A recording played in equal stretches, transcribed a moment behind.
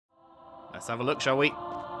Let's have a look, shall we?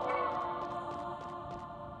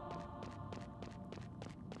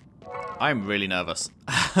 I'm really nervous.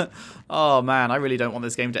 Oh man, I really don't want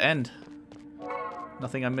this game to end.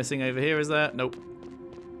 Nothing I'm missing over here, is there? Nope.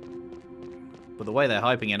 But the way they're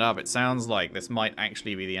hyping it up, it sounds like this might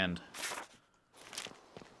actually be the end.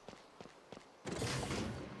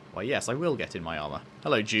 Why, yes, I will get in my armor.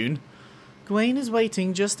 Hello, June. Gawain is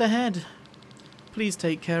waiting just ahead. Please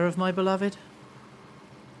take care of my beloved.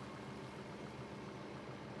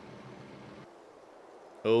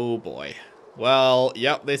 Oh boy. Well,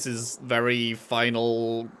 yep, this is very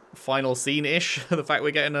final scene-ish. The fact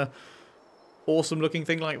we're getting a awesome looking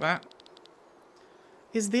thing like that.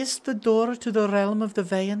 Is this the door to the realm of the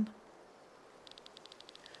Vayan?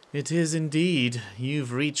 It is indeed.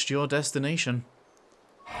 You've reached your destination.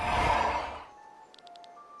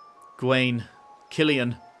 Gawain,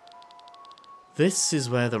 Killian. This is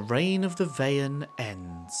where the reign of the Vayan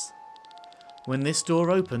ends. When this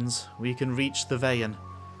door opens, we can reach the Vayan.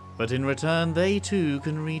 But in return, they too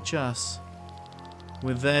can reach us.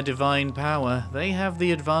 With their divine power, they have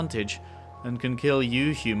the advantage and can kill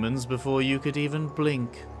you humans before you could even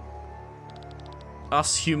blink.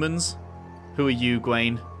 Us humans? Who are you,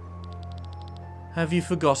 Gawain? Have you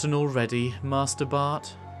forgotten already, Master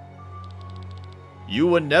Bart? You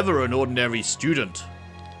were never an ordinary student.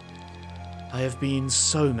 I have been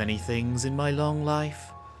so many things in my long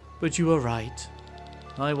life, but you are right.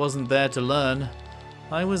 I wasn't there to learn.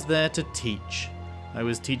 I was there to teach. I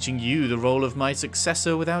was teaching you the role of my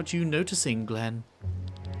successor without you noticing, Glenn.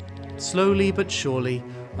 Slowly but surely,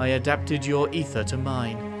 I adapted your ether to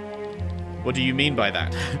mine. What do you mean by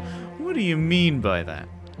that? What do you mean by that?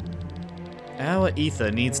 Our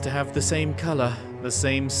ether needs to have the same color, the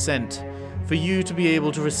same scent, for you to be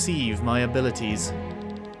able to receive my abilities.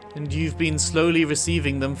 And you've been slowly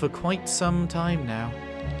receiving them for quite some time now.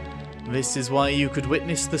 This is why you could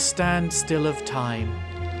witness the standstill of time.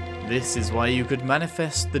 This is why you could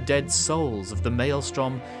manifest the dead souls of the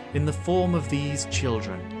Maelstrom in the form of these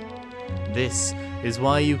children. This is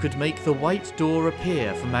why you could make the white door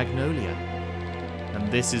appear for Magnolia.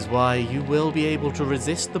 And this is why you will be able to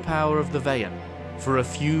resist the power of the Vayan for a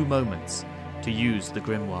few moments to use the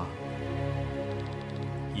Grimoire.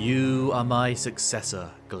 You are my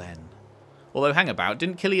successor, Glenn. Although, hang about,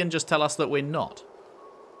 didn't Killian just tell us that we're not?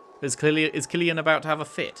 Is Killian about to have a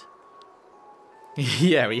fit?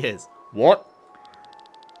 Yeah, he is. What?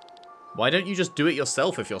 Why don't you just do it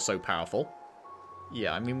yourself if you're so powerful?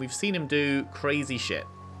 Yeah, I mean, we've seen him do crazy shit.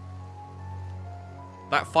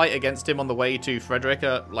 That fight against him on the way to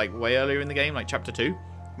Frederica, like, way earlier in the game, like Chapter 2,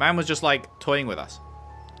 man was just, like, toying with us.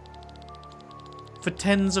 For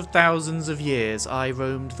tens of thousands of years, I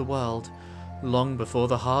roamed the world, long before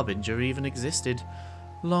the Harbinger even existed.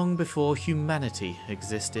 Long before humanity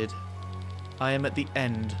existed. I am at the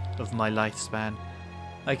end of my lifespan.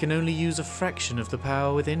 I can only use a fraction of the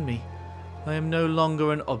power within me. I am no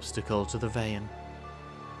longer an obstacle to the Vayan.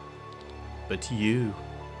 But you...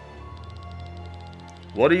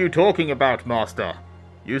 What are you talking about, Master?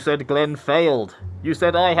 You said Glenn failed. You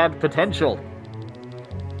said I had potential.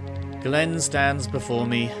 Glenn stands before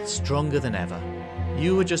me, stronger than ever.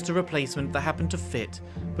 You were just a replacement that happened to fit,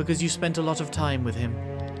 because you spent a lot of time with him.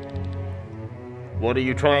 What are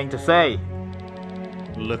you trying to say?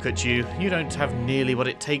 Look at you. You don't have nearly what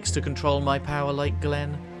it takes to control my power like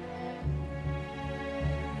Glenn.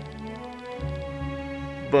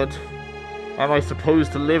 But am I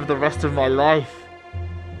supposed to live the rest of my life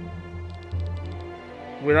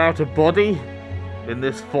without a body in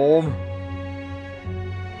this form?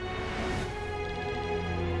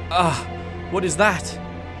 Ah, what is that?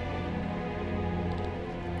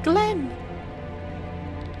 Glenn!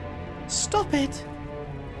 Stop it!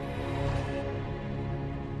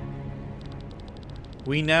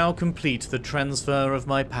 We now complete the transfer of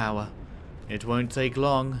my power. It won't take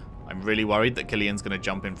long. I'm really worried that Killian's going to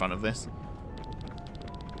jump in front of this.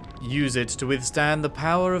 Use it to withstand the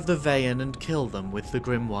power of the Vayan and kill them with the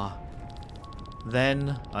Grimoire.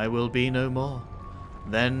 Then I will be no more.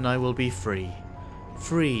 Then I will be free.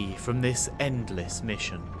 Free from this endless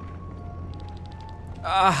mission.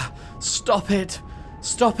 Ah! Stop it!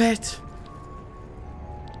 Stop it!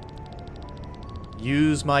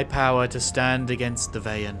 Use my power to stand against the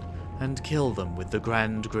Vayan and kill them with the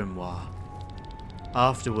Grand Grimoire.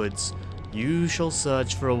 Afterwards, you shall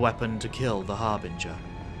search for a weapon to kill the Harbinger.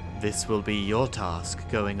 This will be your task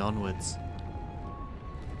going onwards.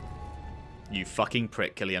 You fucking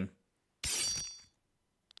prick, Killian.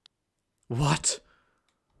 What?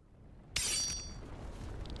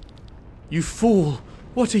 You fool!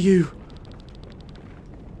 What are you?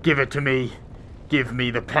 Give it to me. Give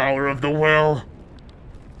me the power of the will.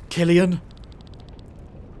 Killian?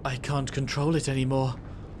 I can't control it anymore.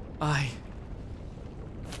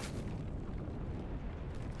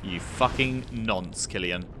 You fucking nonce,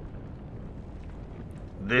 Killian.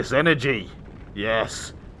 This energy.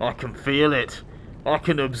 Yes, I can feel it. I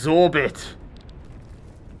can absorb it.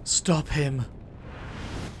 Stop him.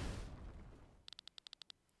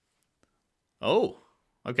 Oh,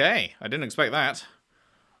 okay. I didn't expect that.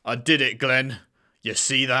 I did it, Glenn. You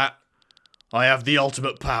see that? I have the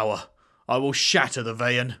ultimate power. I will shatter the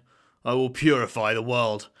Vayan. I will purify the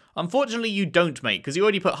world. Unfortunately, you don't, mate, because you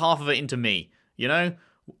already put half of it into me. You know?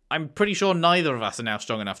 I'm pretty sure neither of us are now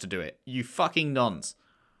strong enough to do it. You fucking nonce.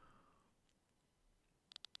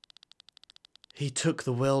 He took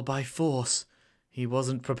the will by force. He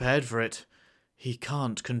wasn't prepared for it. He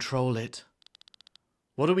can't control it.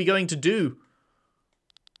 What are we going to do?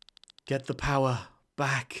 Get the power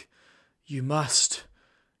back. You must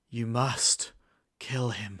kill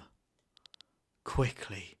him.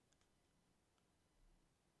 Quickly.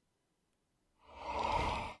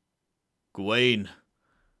 Gawain.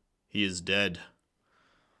 He is dead.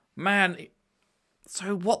 Man,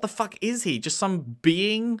 so what the fuck is he? Just some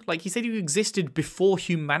being? Like, he said he existed before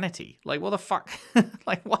humanity. Like, what the fuck?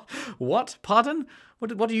 Like, what? What? Pardon?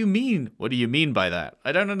 What do you mean? What do you mean by that?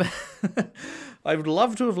 I don't know. I would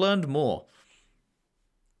love to have learned more.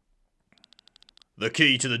 The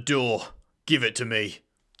key to the door. Give it to me.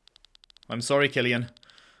 I'm sorry, Killian.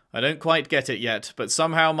 I don't quite get it yet, but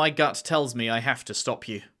somehow my gut tells me I have to stop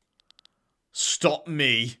you. Stop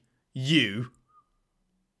me? You?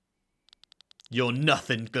 You're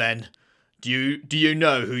nothing, Glenn. Do you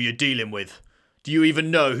know who you're dealing with? Do you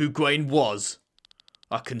even know who Gawain was?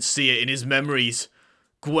 I can see it in his memories.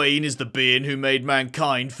 Gawain is the being who made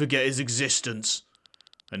mankind forget his existence.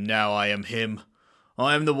 And now I am him.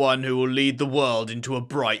 I am the one who will lead the world into a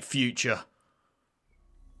bright future.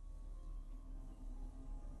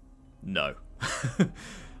 No.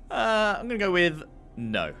 I'm gonna go with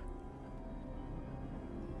no.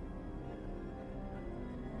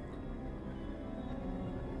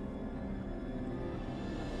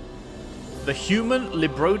 The human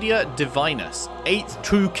Librodia Divinus, 8th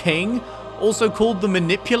true king, also called the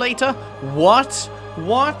Manipulator? What?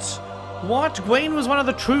 What? What? Gawain was one of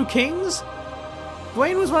the true kings?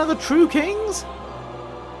 Gawain was one of the true kings?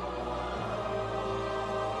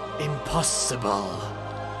 Impossible.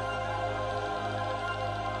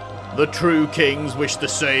 The true kings wish the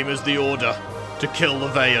same as the Order, to kill the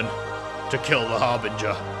Vayan, to kill the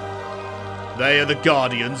Harbinger. They are the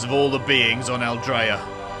guardians of all the beings on Eldraya.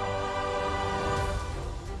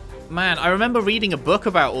 Man, I remember reading a book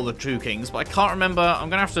about all the True Kings, but I can't remember. I'm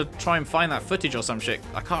going to have to try and find that footage or some shit.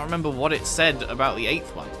 I can't remember what it said about the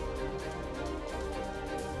 8th one.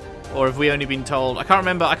 Or have we only been told... I can't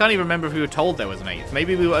remember. I can't even remember if we were told there was an 8th.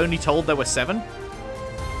 Maybe we were only told there were 7?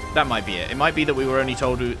 That might be it. It might be that we were only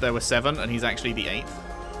told there were 7 and he's actually the 8th.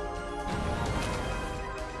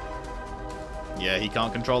 Yeah, he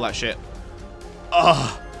can't control that shit.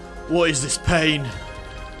 Ah, what is this pain?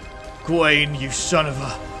 Gawain, you son of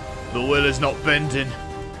a... The will is not bending.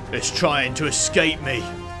 It's trying to escape me.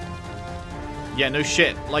 Yeah, no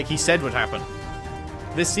shit. Like he said would happen.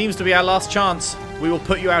 This seems to be our last chance. We will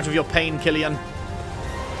put you out of your pain, Killian.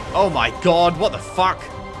 Oh my god, what the fuck?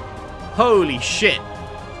 Holy shit.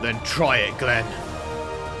 Then try it, Glenn.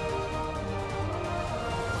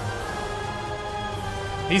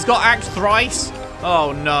 He's got act thrice?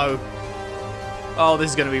 Oh no. Oh,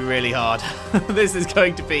 this is going to be really hard. This is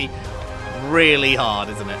going to be really hard,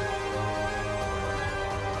 isn't it?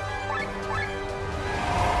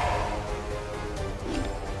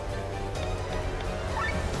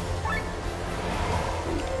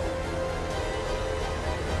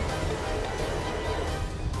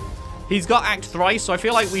 He's got act thrice, so I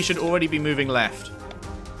feel like we should already be moving left.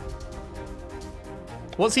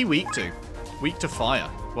 What's he weak to? Weak to fire.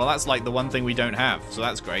 Well, that's like the one thing we don't have, so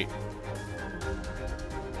that's great.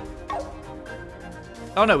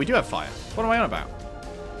 Oh no, we do have fire. What am I on about?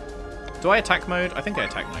 Do I attack mode? I think I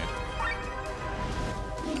attack mode.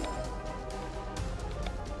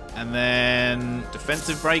 And then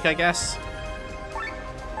defensive break, I guess.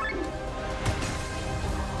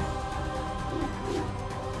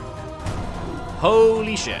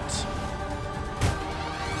 Holy shit.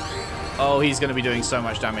 Oh, he's going to be doing so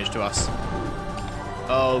much damage to us.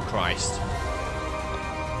 Oh, Christ.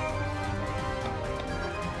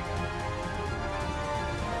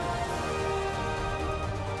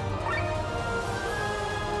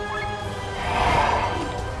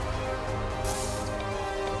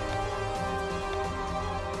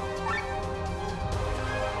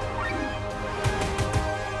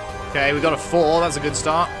 Okay, we got a 4. That's a good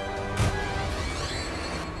start.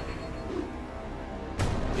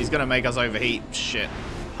 He's gonna make us overheat. Shit.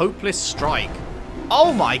 Hopeless strike.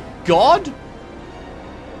 Oh my god!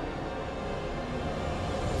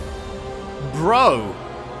 Bro.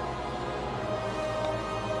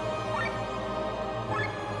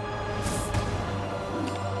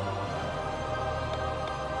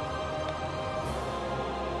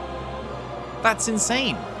 That's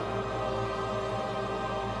insane.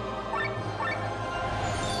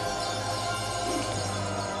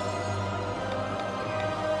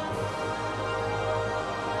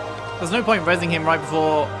 There's no point rezzing him right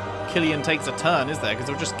before Killian takes a turn, is there? Because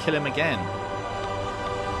he'll just kill him again.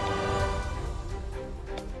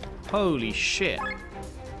 Holy shit.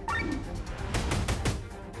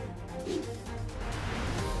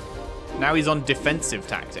 Now he's on defensive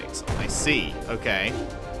tactics. I see. Okay.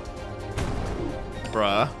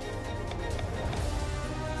 Bruh.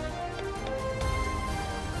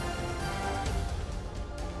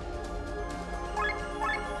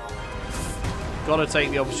 Gotta take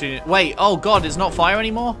the opportunity. Wait, oh god, it's not fire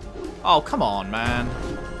anymore? Oh, come on, man.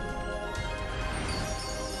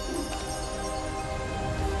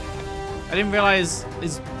 I didn't realize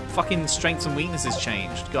his fucking strengths and weaknesses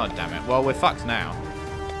changed. God damn it. Well, we're fucked now.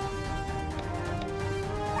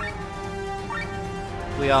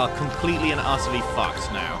 We are completely and utterly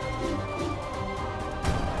fucked now.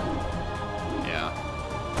 Yeah.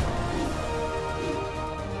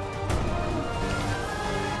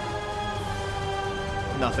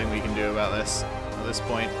 Nothing we can do about this at this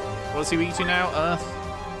point. What's he weak to now? Earth?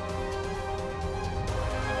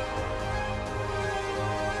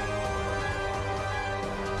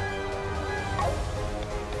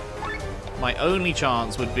 My only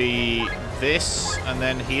chance would be this and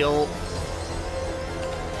then heal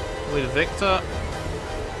with Victor.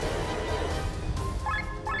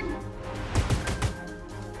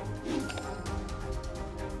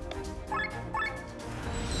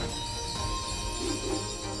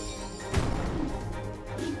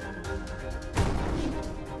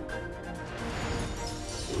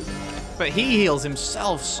 But he heals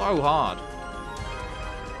himself so hard.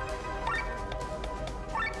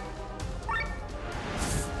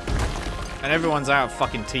 And everyone's out of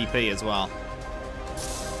fucking TP as well.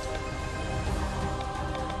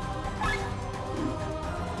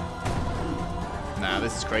 Nah,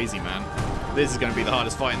 this is crazy, man. This is going to be the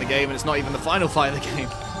hardest fight in the game, and it's not even the final fight of the game.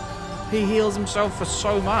 He heals himself for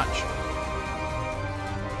so much.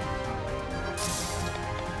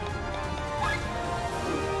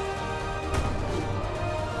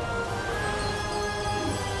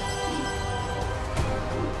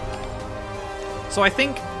 So I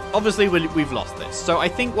think, obviously, we've lost this. So I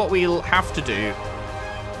think what we'll have to do,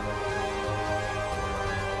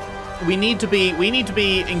 we need to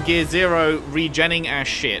be in Gear 0 regenning our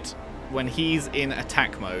shit when he's in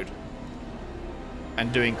attack mode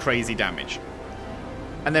and doing crazy damage.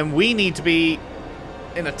 And then we need to be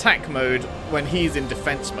in attack mode when he's in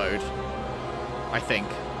defense mode, I think.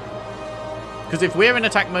 Because if we're in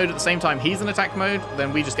attack mode at the same time he's in attack mode,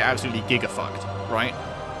 then we just get absolutely giga-fucked, right?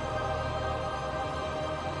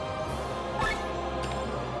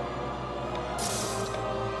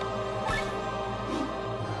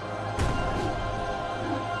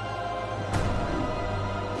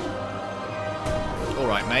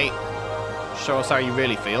 Alright, mate. Show us how you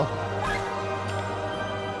really feel.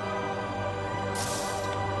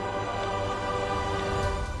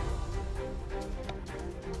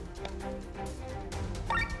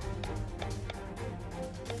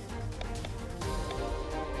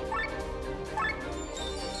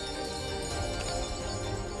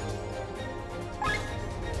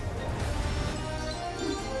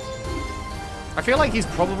 I feel like he's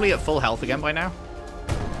probably at full health again by now.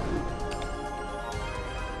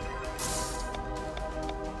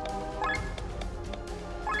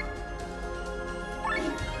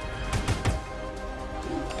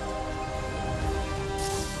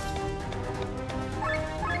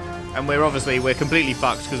 And we're completely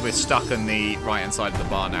fucked because we're stuck on the right-hand side of the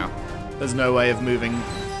bar now. There's no way of moving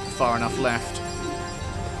far enough left.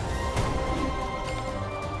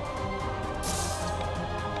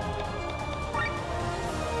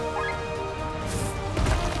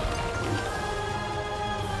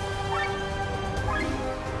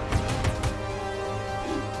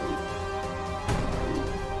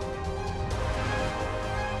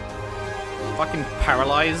 Fucking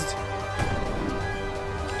paralyzed.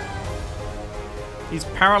 He's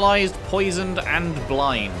paralyzed, poisoned, and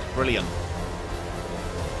blind. Brilliant.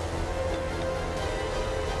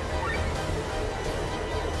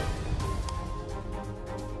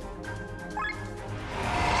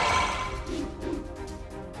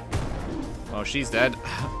 Oh, she's dead.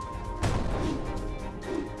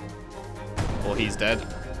 Or he's dead.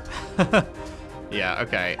 Yeah,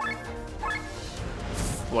 okay.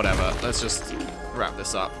 Whatever. Let's just wrap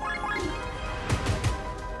this up.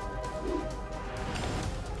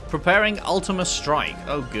 Preparing Ultima Strike.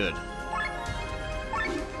 Oh, good.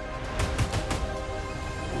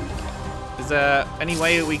 Is there any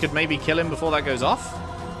way we could maybe kill him before that goes off?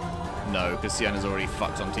 No, because Sienna's already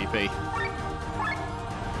fucked on TP.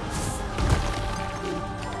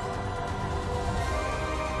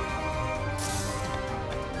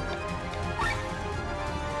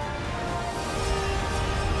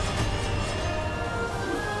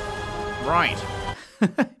 Right.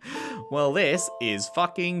 Well, this is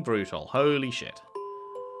fucking brutal. Holy shit.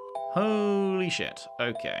 Holy shit.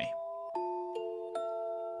 Okay.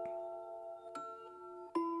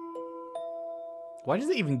 Why does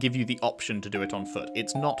it even give you the option to do it on foot?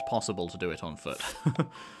 It's not possible to do it on foot.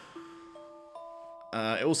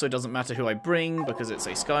 It also doesn't matter who I bring because it's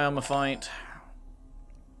a Sky Armor fight.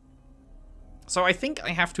 So I think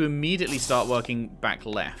I have to immediately start working back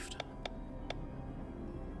left.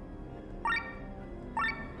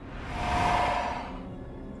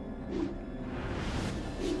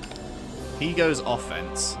 He goes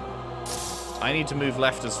offense. I need to move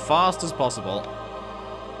left as fast as possible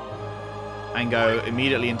and go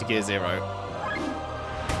immediately into Gear 0.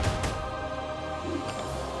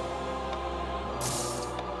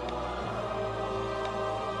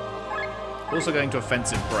 Also going to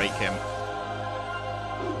offensive break him.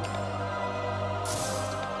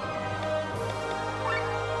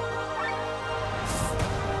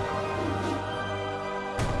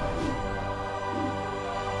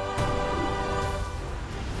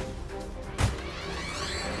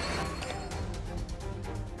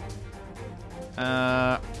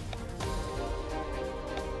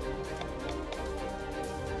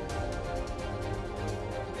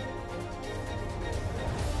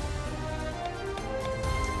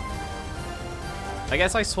 I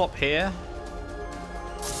guess I swap here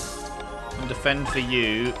and defend for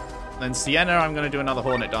you. Then Sienna, I'm going to do another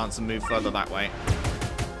Hornet Dance and move further that way.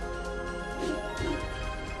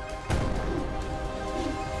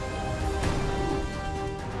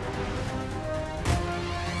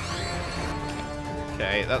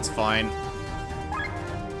 Okay, that's fine.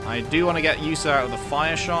 I do want to get Yusa out of the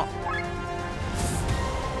fire shot.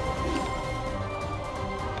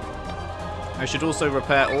 I should also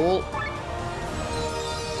repair all.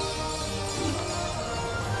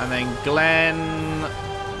 And then Glenn...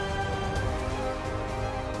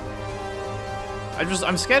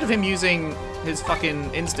 I'm scared of him using his fucking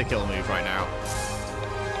insta-kill move right now.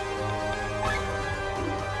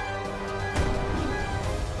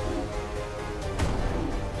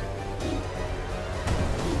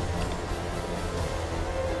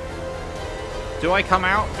 Do I come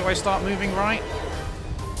out? Do I start moving right?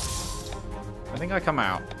 I think I come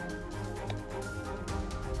out.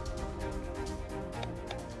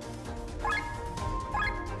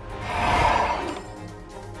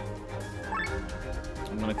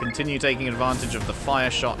 Continue taking advantage of the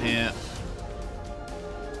fire shot here.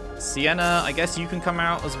 Sienna, I guess you can come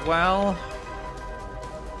out as well.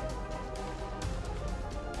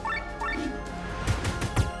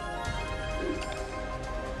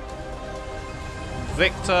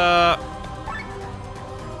 Victor.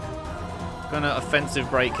 Gonna offensive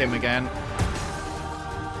break him again.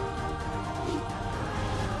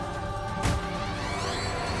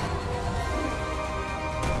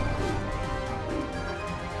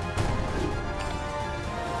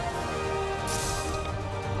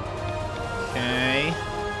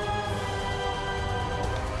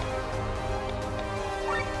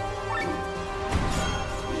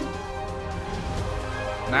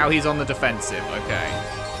 Now he's on the defensive, okay.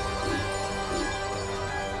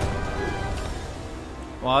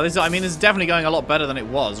 Well, this, I mean, it's definitely going a lot better than it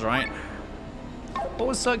was, right? What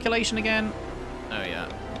was circulation again? Oh, yeah.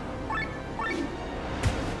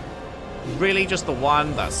 Really? Just the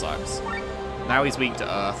one? That sucks. Now he's weak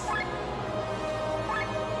to Earth.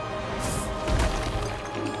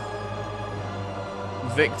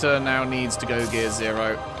 Victor now needs to go Gear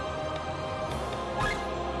 0.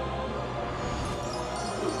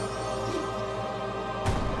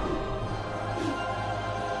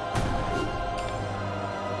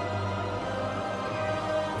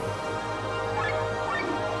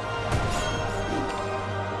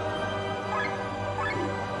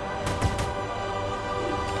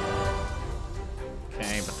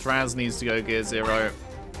 Raz needs to go Gear 0.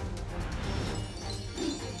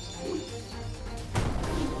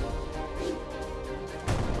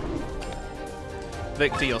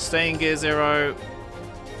 Victor, you're staying Gear 0.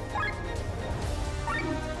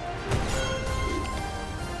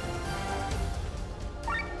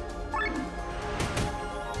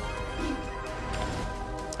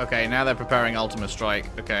 Okay, now they're preparing Ultima Strike.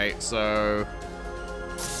 Okay, so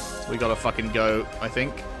we gotta fucking go, I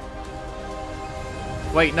think.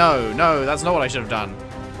 Wait, no, that's not what I should have done.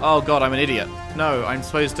 Oh god, I'm an idiot. No, I'm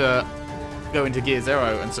supposed to go into Gear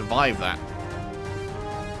 0 and survive that.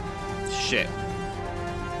 Shit.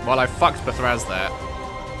 Well, I fucked Bethraz there.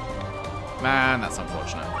 Man, that's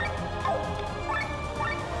unfortunate.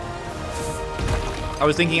 I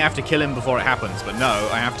was thinking I have to kill him before it happens, but no,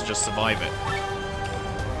 I have to just survive it.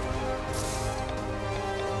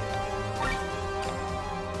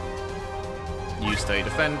 You stay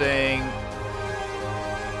defending.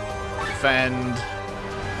 Defend.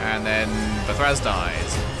 And then Bethraz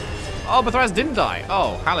dies. Oh, Bethraz didn't die.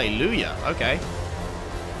 Oh, hallelujah. Okay.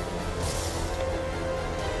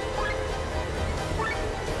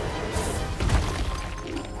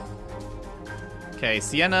 Okay,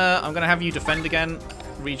 Sienna, I'm going to have you defend again.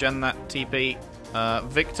 Regen that TP.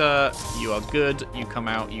 Victor, you are good. You come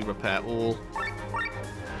out, you repair all.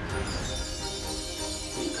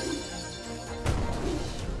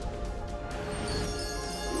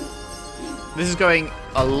 This is going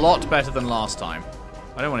a lot better than last time.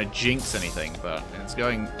 I don't want to jinx anything, but it's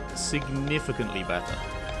going significantly better.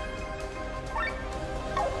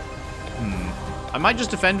 I might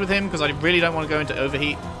just defend with him because I really don't want to go into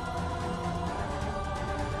overheat.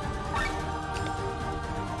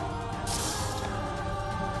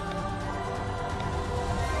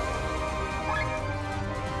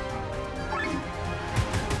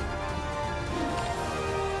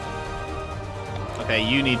 Okay,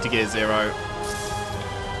 you need to get 0.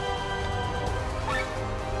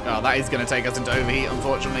 Oh, that is going to take us into overheat,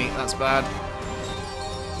 unfortunately. That's bad.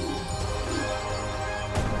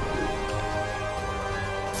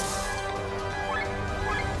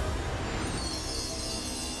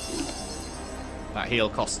 That heal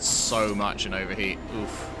costs so much in overheat.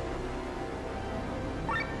 Oof.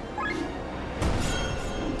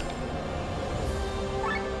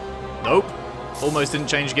 Nope. Almost didn't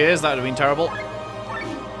change gears. That would have been terrible.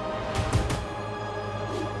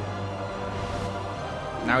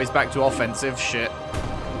 Now he's back to offensive. Shit.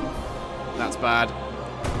 That's bad.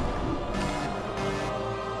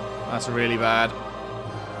 That's really bad.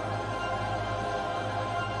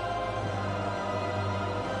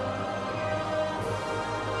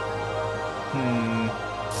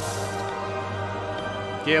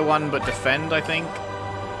 Gear 1, but defend, I think.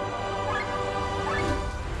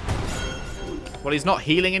 Well, he's not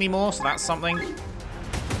healing anymore, so that's something.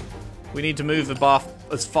 We need to move the bar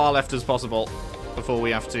as far left as possible before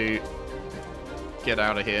we have to get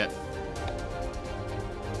out of here.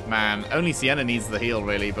 Man, only Sienna needs the heal,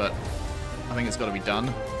 really, but I think it's got to be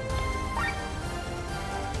done.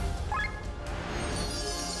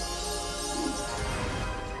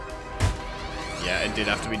 Yeah, it did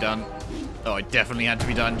have to be done. Oh, it definitely had to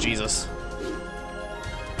be done, Jesus.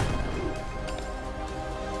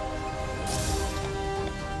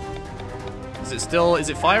 Is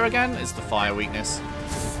it fire again? It's the fire weakness.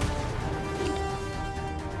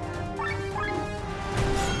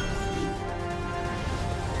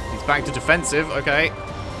 He's back to defensive, okay.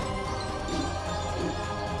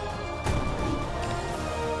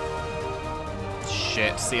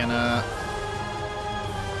 Shit, Sienna.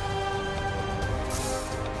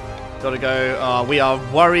 Gotta go. We are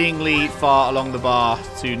worryingly far along the bar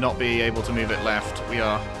to not be able to move it left. We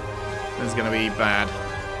are. This is gonna be bad.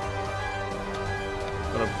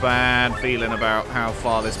 Got a bad feeling about how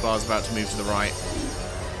far this bar is about to move to the right.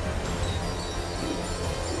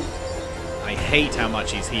 I hate how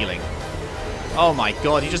much he's healing. Oh my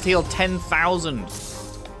god, he just healed 10,000.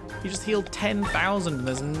 He just healed 10,000 and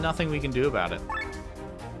there's nothing we can do about it.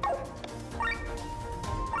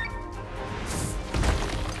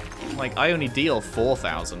 Like, I only deal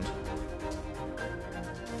 4,000.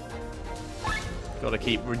 Gotta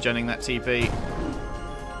keep regenning that TP.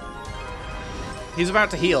 He's about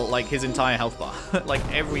to heal, like, his entire health bar. Like,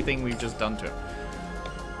 everything we've just done to him.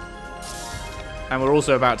 And we're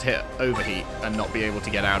also about to hit overheat and not be able to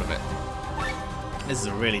get out of it. This is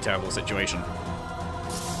a really terrible situation.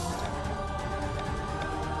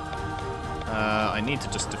 I need to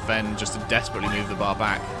just defend, just to desperately move the bar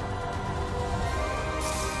back.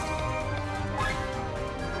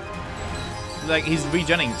 Like, he's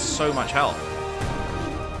regenerating so much health.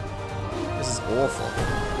 This is awful.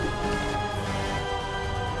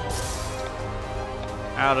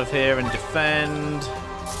 Out of here and defend.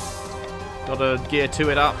 Gotta gear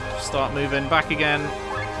 2 it up, start moving back again.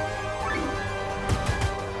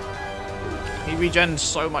 He regens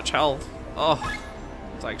so much health. Oh,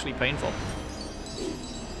 it's actually painful.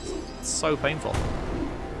 It's so painful.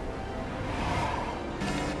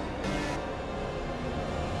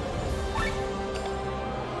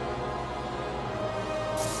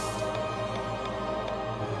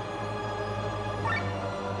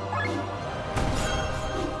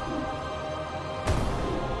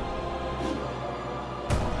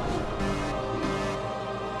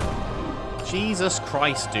 Jesus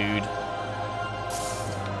Christ, dude.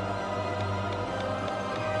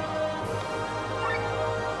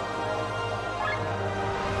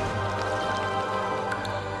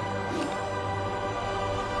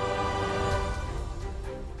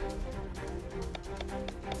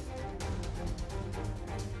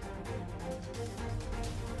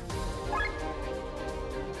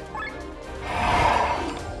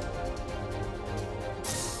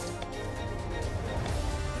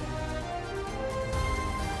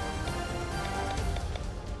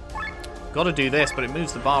 Gotta do this, but it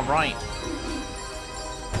moves the bar right.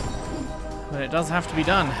 But it does have to be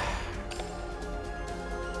done.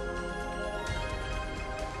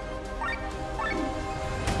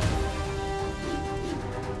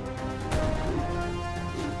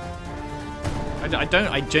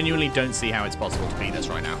 I genuinely don't see how it's possible to beat this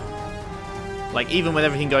right now. Like, even with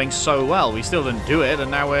everything going so well, we still didn't do it, and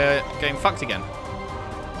now we're getting fucked again.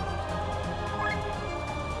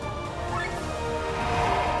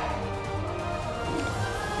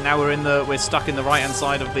 Now we're stuck in the right hand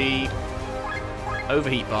side of the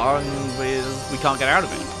overheat bar, and we can't get out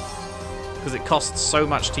of it because it costs so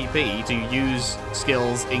much TP to use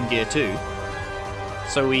skills in Gear 2,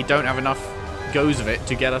 so we don't have enough goes of it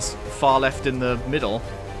to get us far left in the middle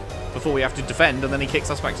before we have to defend, and then he kicks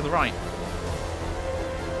us back to the right.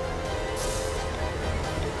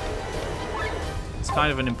 It's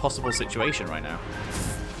kind of an impossible situation right now.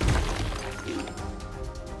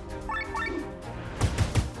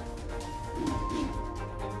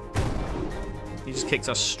 He just kicks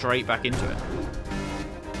us straight back into it.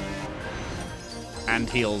 And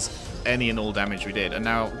heals any and all damage we did. And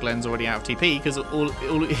now Glenn's already out of TP because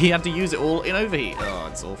he had to use it all in overheat. Oh,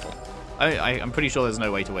 it's awful. I'm pretty sure there's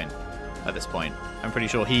no way to win at this point. I'm pretty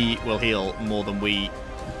sure he will heal more than we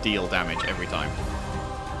deal damage every time.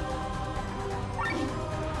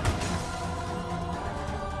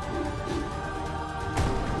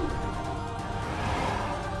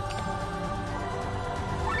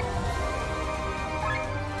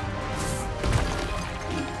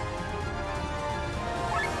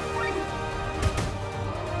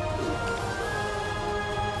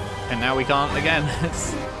 And now we can't again.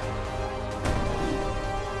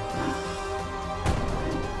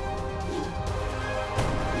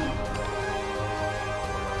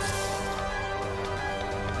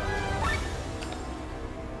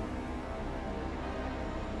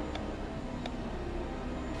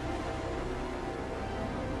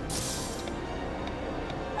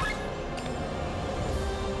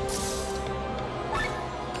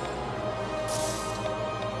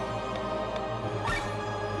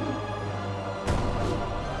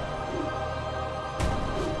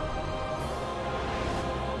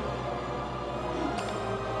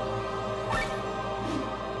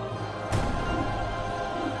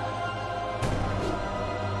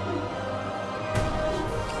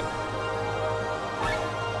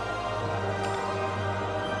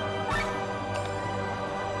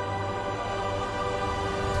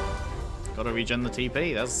 Gotta regen the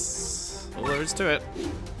TP, that's all there is to it.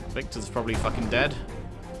 Victor's probably fucking dead.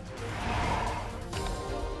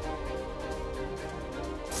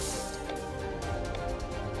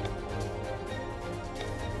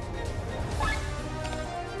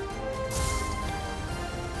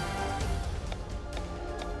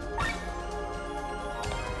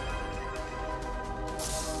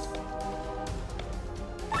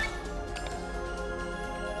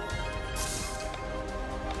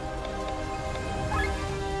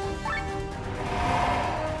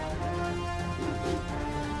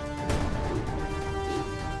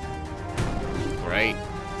 Great.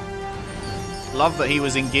 Love that he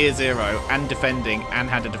was in Gear 0 and defending and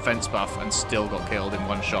had a defense buff and still got killed in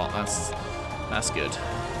one shot. That's good.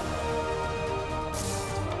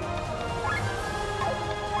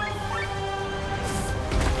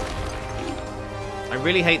 I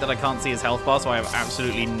really hate that I can't see his health bar, so I have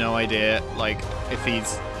absolutely no idea, like, if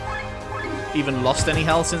he's even lost any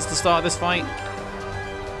health since the start of this fight.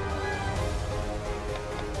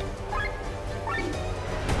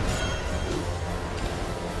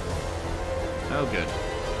 Oh, good.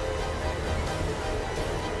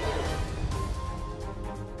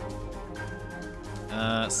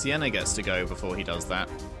 Sienna gets to go before he does that.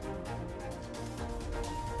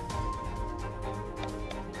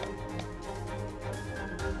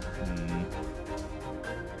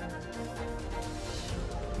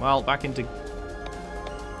 Well, back into...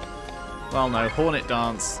 Well, no. Hornet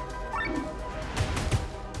Dance.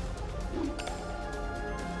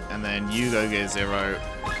 And then you go Gear 0,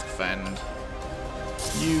 defend.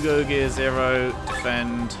 You go Gear 0,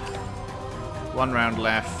 defend. 1 round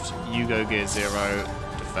left. You go Gear 0,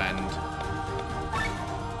 defend.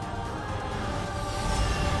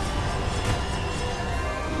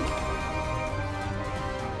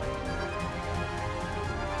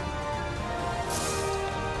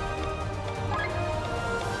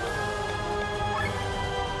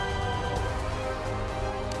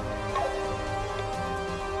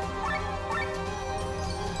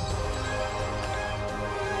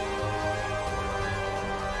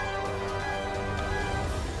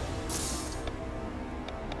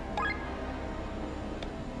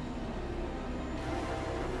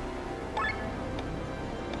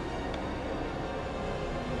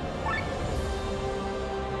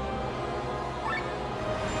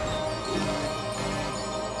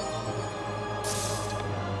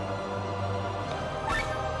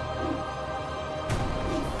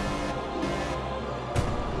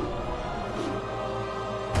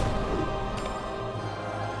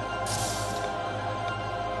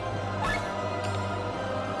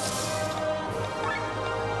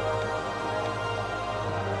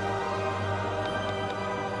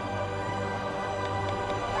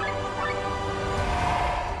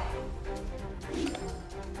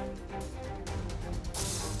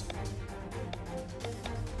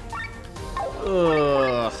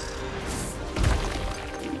 Ugh.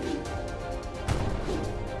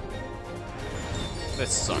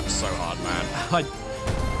 This sucks so hard, man. I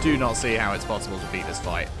do not see how it's possible to beat this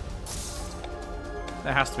fight.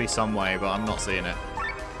 There has to be some way, but I'm not seeing it.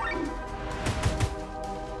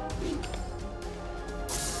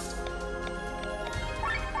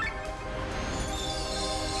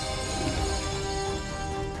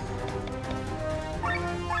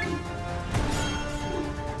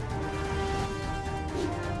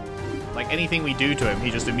 Like, anything we do to him, he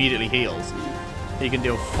just immediately heals. He can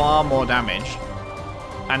deal far more damage.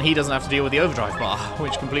 And he doesn't have to deal with the overdrive bar,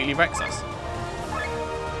 which completely wrecks us.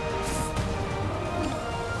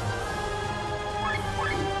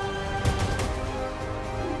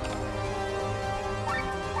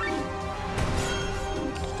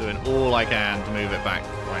 Just doing all I can to move it back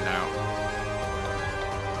right now.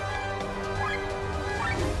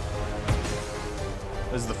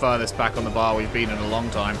 This is the furthest back on the bar we've been in a long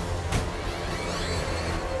time.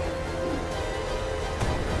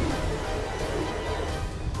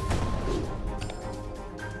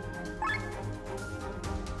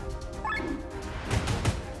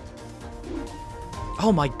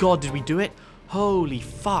 Oh my god, did we do it? Holy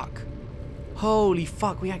fuck. Holy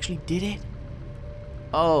fuck, we actually did it?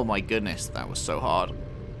 Oh my goodness, that was so hard.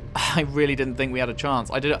 I really didn't think we had a chance.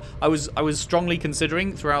 I was strongly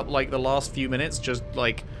considering throughout like the last few minutes just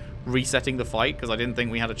like resetting the fight because I didn't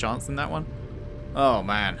think we had a chance in that one. Oh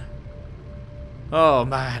man. Oh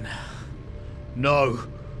man. No,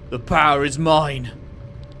 the power is mine.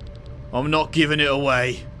 I'm not giving it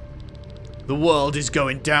away. The world is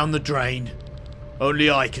going down the drain.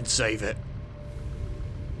 Only I can save it.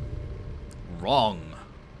 Wrong.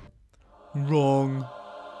 Wrong.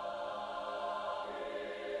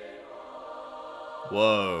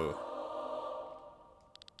 Whoa.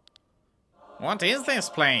 What is this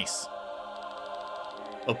place?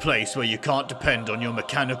 A place where you can't depend on your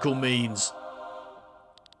mechanical means.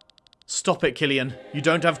 Stop it, Killian. You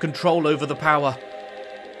don't have control over the power.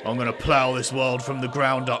 I'm gonna plow this world from the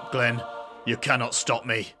ground up, Glenn. You cannot stop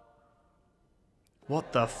me.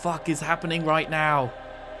 What the fuck is happening right now?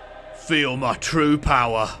 Feel my true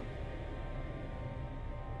power.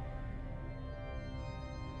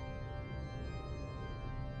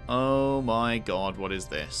 Oh my god, what is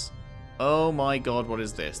this? Oh my god, what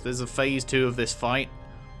is this? There's a phase 2 of this fight.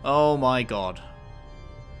 Oh my god.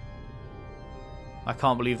 I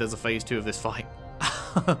can't believe there's a phase 2 of this fight.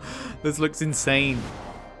 This looks insane.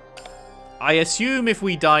 I assume if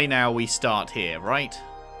we die now, we start here, right?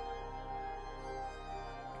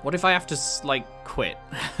 What if I have to, like, quit?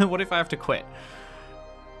 What if I have to quit?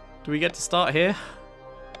 Do we get to start here?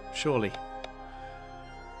 Surely.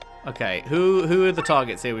 Okay, who are the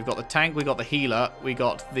targets here? We've got the tank, we got the healer, we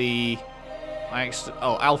got the...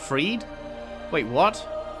 oh, Alfred? Wait, what?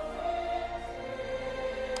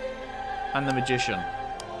 And the magician.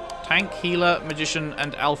 Tank, healer, magician,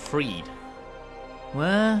 and Alfred.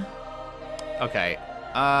 Where? Okay.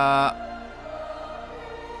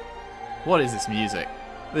 What is this music?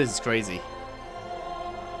 This is crazy.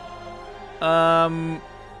 I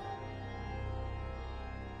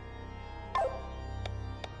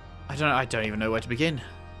don't even know where to begin.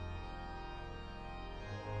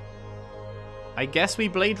 I guess we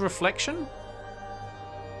blade reflection?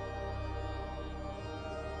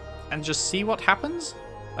 And just see what happens?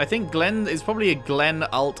 I think Glenn is probably a Glenn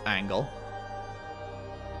alt angle.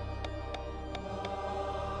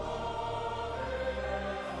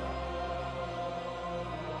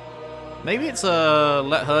 Maybe it's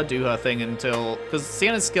let her do her thing until... Because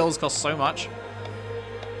Sienna's skills cost so much.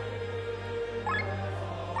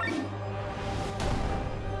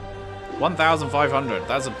 $1,500.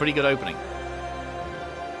 That's a pretty good opening.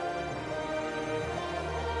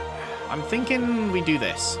 I'm thinking we do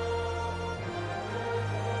this.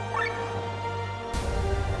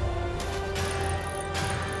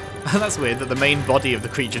 That's weird that the main body of the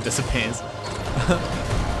creature disappears.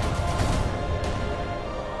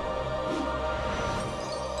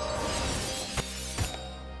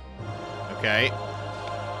 Okay.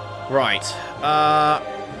 Right.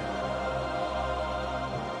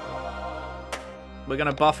 We're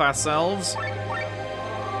gonna buff ourselves.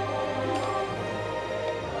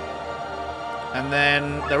 And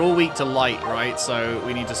then they're all weak to light, right? So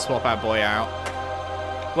we need to swap our boy out.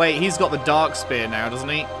 Wait, he's got the dark spear now, doesn't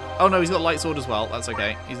he? Oh no, he's got light sword as well. That's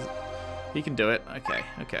okay. He can do it. Okay,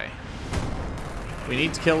 okay. We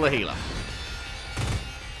need to kill the healer.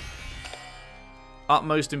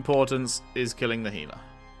 Utmost importance is killing the healer.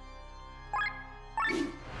 I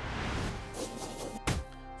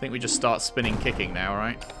think we just start spinning kicking now,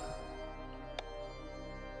 right?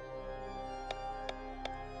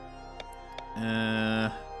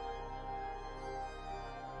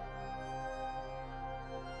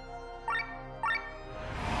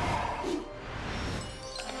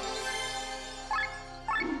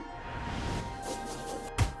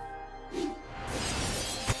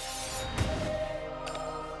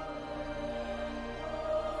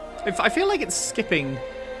 I feel like it's skipping...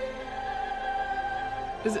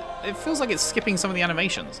 It feels like it's skipping some of the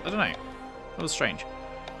animations. I don't know. That was strange.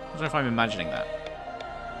 I don't know if I'm imagining that.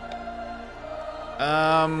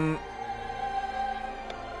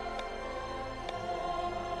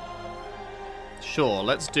 Sure,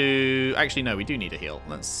 let's do... Actually, no, we do need a heal.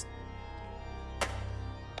 Let's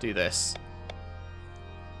do this.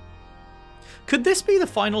 Could this be the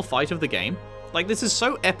final fight of the game? Like, this is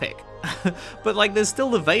so epic. But, like, there's still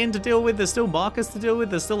the Vayan to deal with, there's still Marcus to deal with,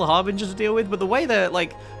 there's still the Harbinger to deal with, but the way they're,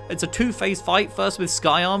 like, it's a two-phase fight, first with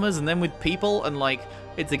Sky Armors and then with people, and, like,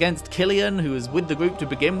 it's against Killian, who is with the group to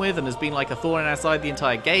begin with and has been, like, a thorn in our side the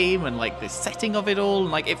entire game, and, like, the setting of it all,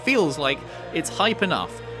 and, like, it feels like it's hype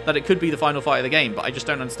enough that it could be the final fight of the game, but I just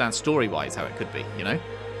don't understand story-wise how it could be, you know?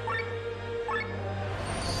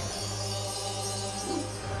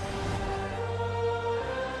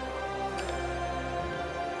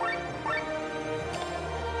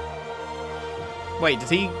 Wait,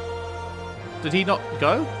 did he not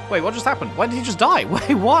go? Wait, what just happened? Why did he just die?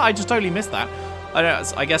 Wait, what? I just totally missed that. I don't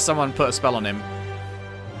know, I guess someone put a spell on him.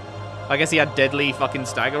 I guess he had deadly fucking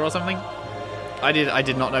stagger or something. I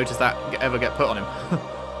did not notice that ever get put on him.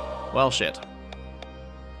 Well, shit.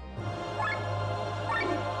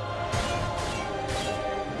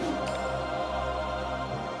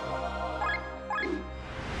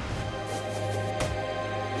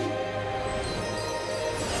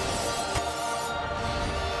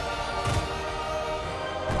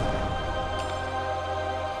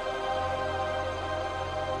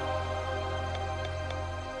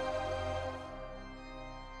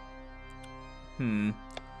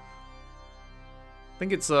 I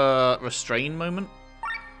think it's a restrain moment.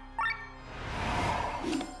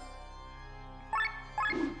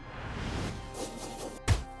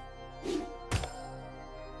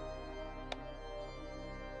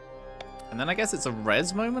 And then I guess it's a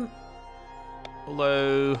res moment.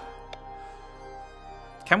 Although,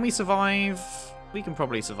 can we survive? We can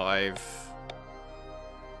probably survive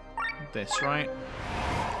this, right?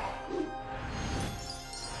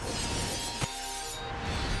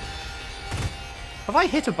 Have I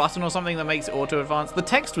hit a button or something that makes it auto-advance? The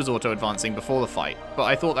text was auto-advancing before the fight, but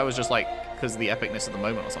I thought that was just like because of the epicness of the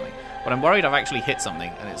moment or something. But I'm worried I've actually hit something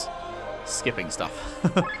and it's skipping stuff.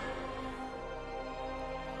 I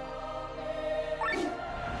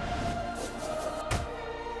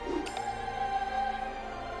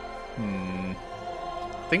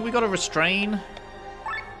think we got to restrain.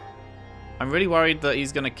 I'm really worried that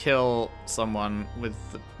he's going to kill someone with...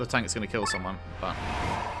 The tank's going to kill someone, but...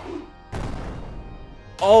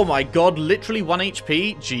 Oh my god, literally 1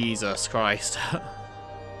 HP? Jesus Christ.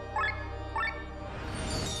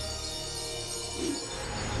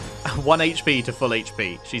 1 HP to full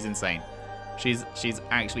HP. She's insane. She's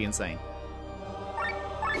actually insane.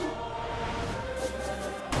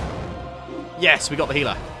 Yes, we got the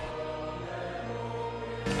healer.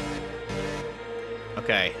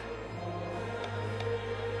 Okay.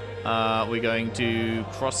 We're going to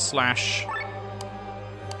cross slash...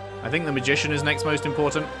 I think the Magician is next most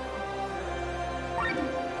important.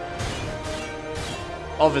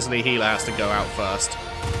 Obviously, healer has to go out first.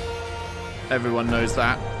 Everyone knows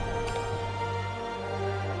that.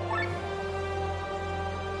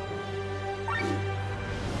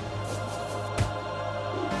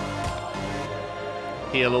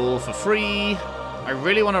 Heal all for free. I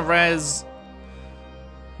really want to res...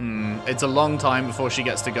 It's a long time before she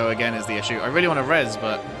gets to go again is the issue. I really want to res,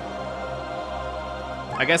 but...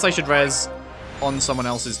 I guess I should res on someone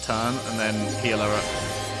else's turn and then heal her up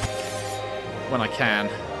when I can.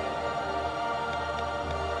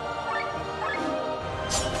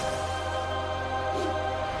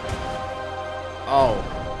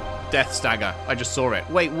 Oh, death stagger. I just saw it.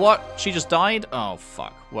 Wait, what? She just died? Oh,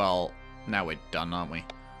 fuck. Well, now we're done, aren't we?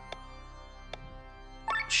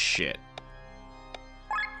 Shit.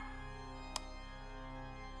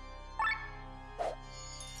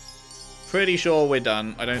 Pretty sure we're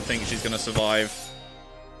done. I don't think she's going to survive.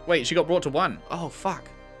 Wait, she got brought to 1. Oh, fuck.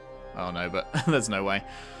 Oh, no, but there's no way.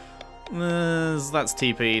 That's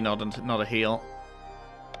TP, not a heal.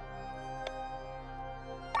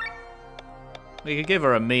 We could give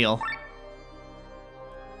her a meal.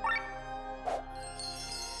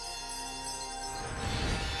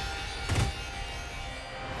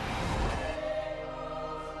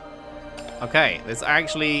 Okay, there's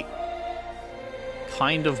actually...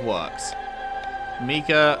 kind of works.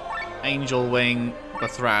 Mika, Angel Wing,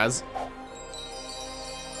 Bathraz.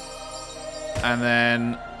 And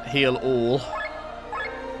then heal all.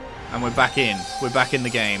 And we're back in. We're back in the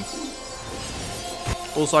game.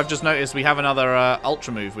 Also, I've just noticed we have another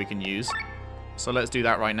Ultra move we can use. So let's do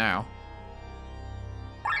that right now.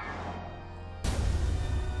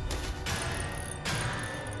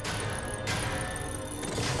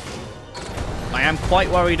 I am quite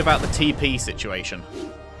worried about the TP situation.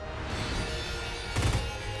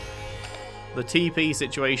 The TP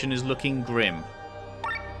situation is looking grim.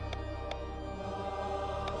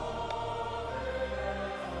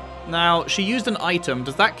 Now, she used an item.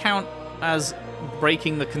 Does that count as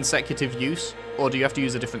breaking the consecutive use? Or do you have to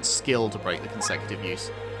use a different skill to break the consecutive use?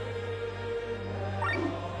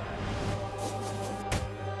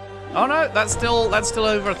 Oh no, that's still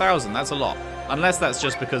over 1,000. That's a lot. Unless that's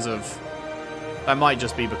just because of... That might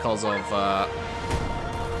just be because of...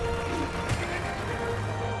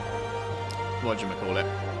 whatchamacallit?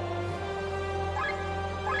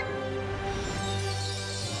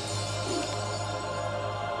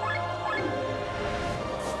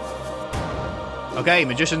 Okay,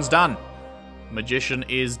 Magician's done. Magician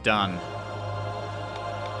is done.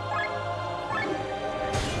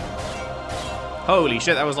 Holy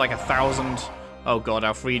shit, that was like 1,000. Oh god,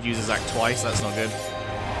 Alfred uses that twice. That's not good.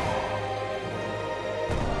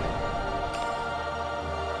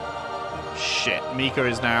 Shit, Mika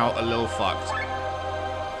is now a little fucked.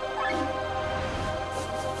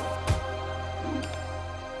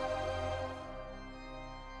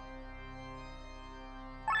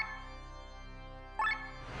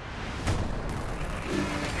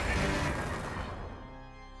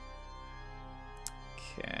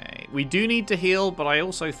 Okay, we do need to heal, but I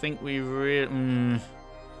also think we really...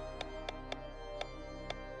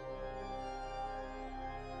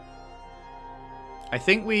 I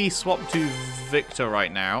think we swap to Victor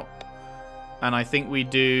right now. And I think we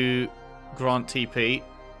do grant TP.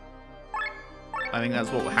 I think that's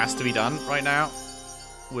what has to be done right now.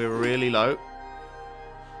 We're really low.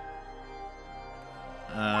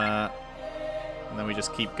 And then we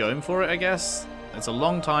just keep going for it, I guess. It's a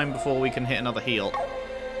long time before we can hit another heal.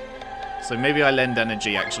 So maybe I lend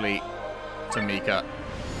energy, actually, to Mika.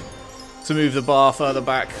 To move the bar further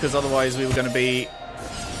back, because otherwise we were going to be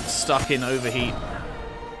stuck in overheat.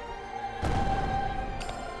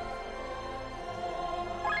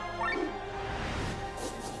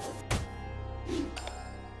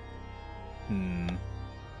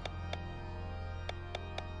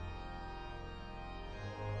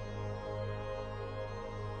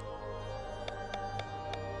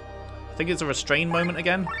 I think it's a restrain moment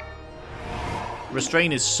again.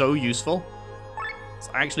 Restrain is so useful. It's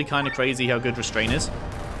actually kind of crazy how good restrain is.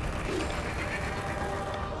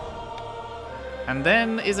 And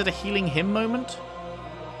then, is it a healing him moment?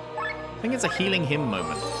 I think it's a healing him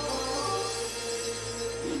moment.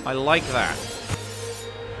 I like that.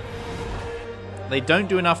 They don't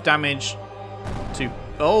do enough damage to...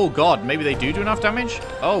 Oh god, maybe they do enough damage?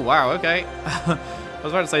 Oh wow, okay. I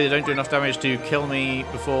was about to say they don't do enough damage to kill me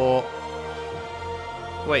before...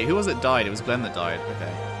 Wait, who was it died? It was Glenn that died.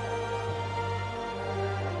 Okay.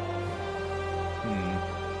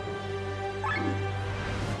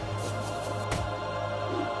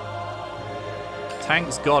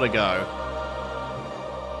 Tank's gotta go.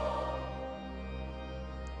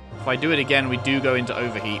 If I do it again, we do go into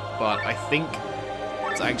overheat, but I think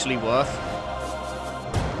it's actually worth...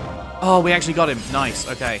 Oh, we actually got him. Nice,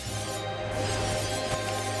 okay.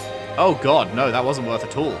 Oh god, no, that wasn't worth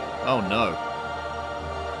at all. Oh no.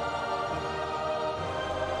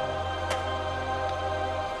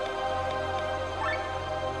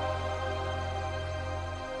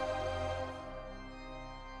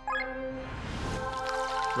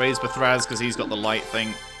 Raise Bathraz because he's got the light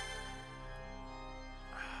thing.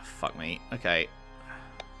 Fuck me. Okay.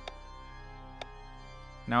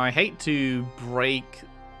 Now I hate to break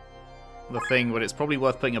the thing, but it's probably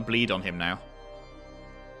worth putting a bleed on him now.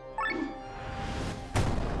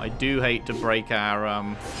 I do hate to break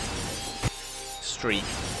our streak.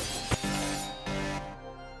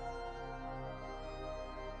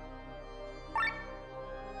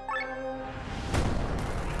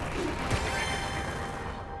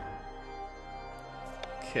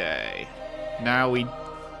 Okay. Now we...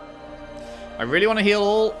 I really want to heal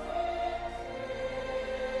all.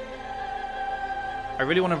 I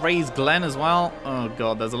really want to raise Glenn as well. Oh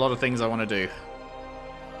god, there's a lot of things I want to do.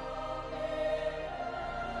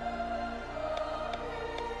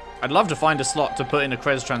 I'd love to find a slot to put in a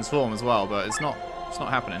Krez transform as well, but it's not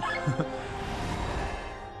happening.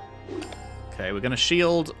 Okay, we're going to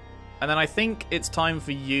shield And then I think it's time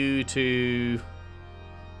for you to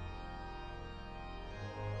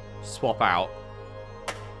swap out.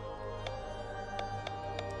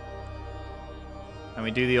 And we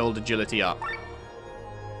do the old agility up.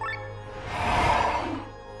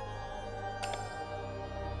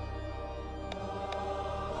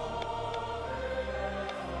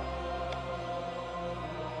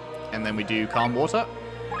 And then we do calm water.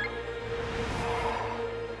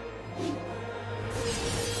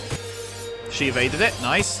 She evaded it.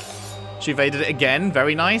 Nice. She evaded it again.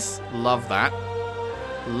 Very nice. Love that.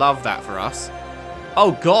 Love that for us.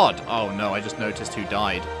 Oh, God. Oh, no. I just noticed who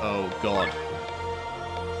died. Oh, God.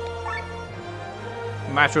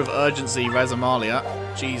 Matter of urgency, Res Amalia.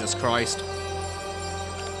 Jesus Christ.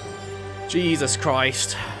 Jesus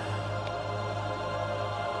Christ.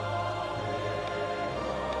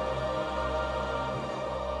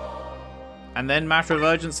 And then matter of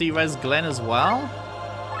urgency, Res Glenn as well.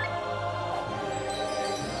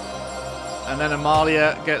 And then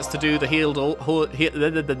Amalia gets to do the heal all,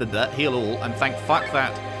 and thank fuck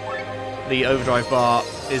that the overdrive bar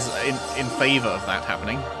is in favour of that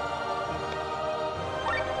happening.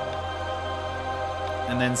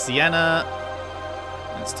 And then Sienna,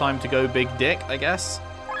 it's time to go big dick, I guess.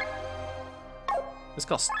 This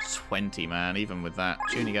costs 20, man, even with that.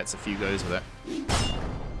 She only gets a few goes with it.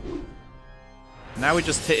 Now we're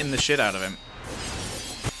just hitting the shit out of him.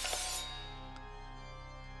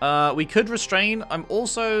 We could restrain. I'm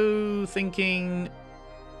also thinking...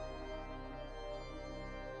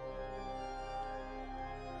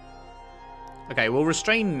 Okay, we'll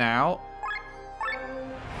restrain now.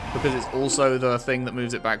 Because it's also the thing that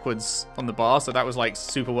moves it backwards on the bar. So that was, like,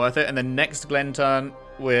 super worth it. And then next Glen turn,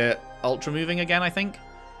 we're ultra moving again, I think.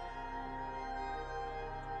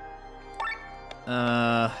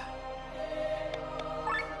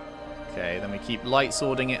 Okay, then we keep light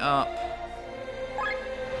swording it up.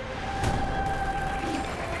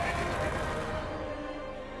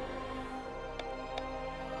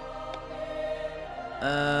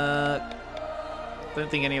 Don't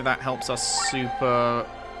think any of that helps us super...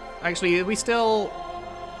 Actually, we still...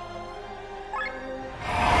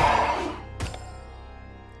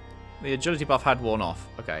 The agility buff had worn off.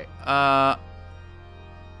 Okay. I'm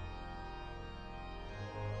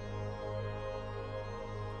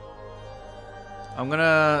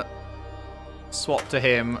gonna swap to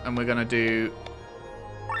him, and we're gonna do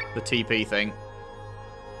the TP thing.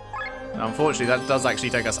 Now, unfortunately, that does actually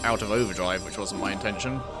take us out of overdrive, which wasn't my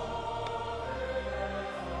intention.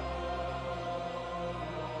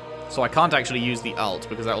 So I can't actually use the ult,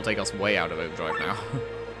 because that will take us way out of overdrive now.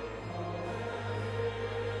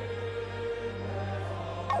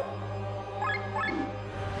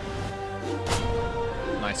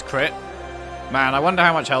 Nice crit. Man, I wonder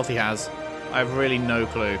how much health he has. I have really no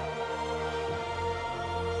clue.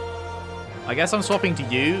 I guess I'm swapping to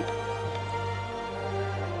you.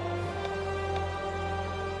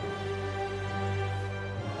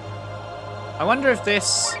 I wonder if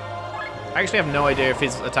this... I actually have no idea if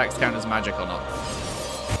his attacks count as magic or not.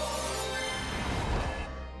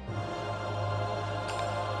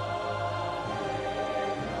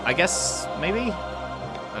 I guess, maybe?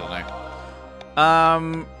 I don't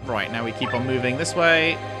know. Right, now we keep on moving this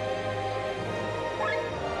way.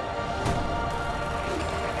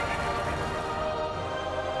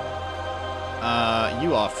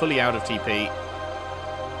 You are fully out of TP.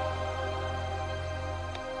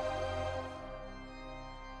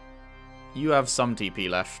 You have some TP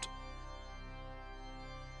left.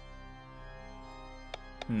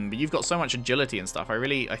 But you've got so much agility and stuff.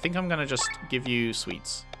 I think I'm going to just give you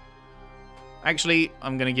sweets. Actually,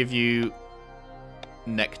 I'm going to give you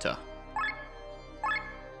nectar.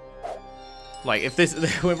 Like, if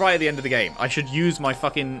this... We're right at the end of the game. I should use my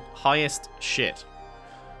fucking highest shit.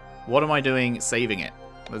 What am I doing saving it?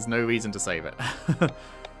 There's no reason to save it.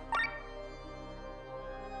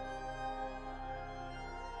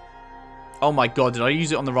 Oh my god, did I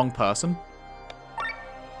use it on the wrong person?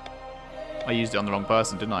 I used it on the wrong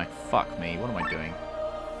person, didn't I? Fuck me, what am I doing?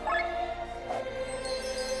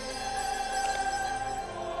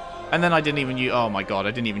 And then I didn't even use... Oh my god,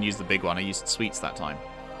 I didn't even use the big one. I used sweets that time.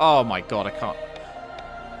 Oh my god, I can't...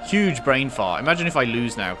 Huge brain fart. Imagine if I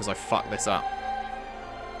lose now because I fucked this up.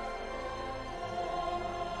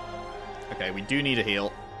 Okay, we do need a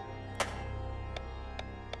heal.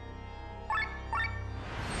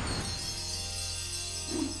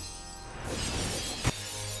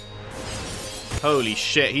 Holy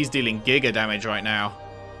shit, he's dealing giga damage right now.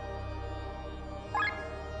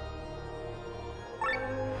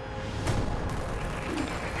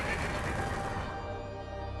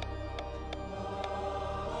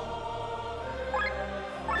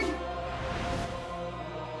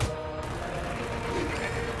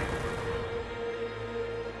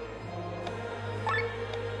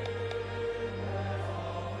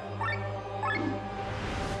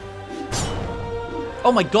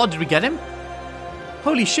 Oh my god, did we get him?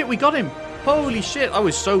 Holy shit, we got him. Holy shit, I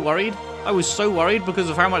was so worried. I was so worried because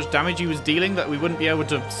of how much damage he was dealing that we wouldn't be able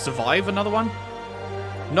to survive another one.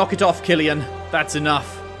 Knock it off, Killian. That's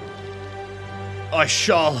enough. I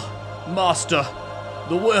shall master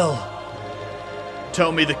the will.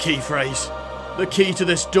 Tell me the key phrase. The key to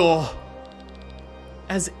this door.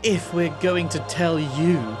 As if we're going to tell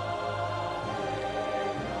you.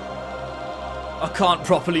 I can't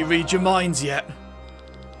properly read your minds yet.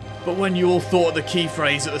 But when you all thought of the key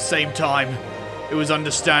phrase at the same time, it was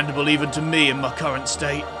understandable even to me in my current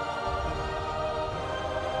state.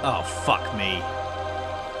 Oh, fuck me.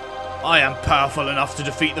 I am powerful enough to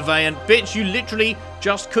defeat the Vayan. Bitch, you literally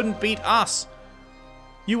just couldn't beat us.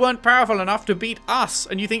 You weren't powerful enough to beat us,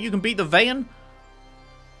 and you think you can beat the Vayan?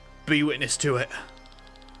 Be witness to it.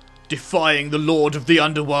 Defying the Lord of the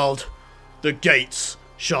Underworld, the gates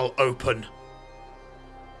shall open.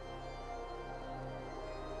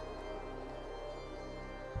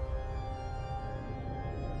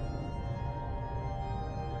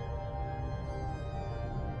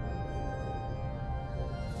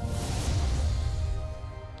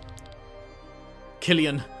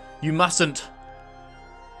 Killian, you mustn't.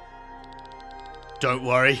 Don't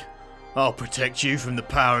worry. I'll protect you from the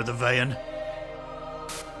power of the Vayan.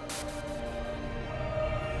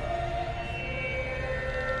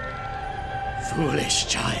 Foolish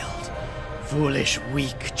child. Foolish,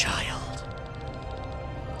 weak child.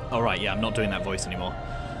 Alright, yeah, I'm not doing that voice anymore.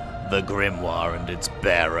 The grimoire and its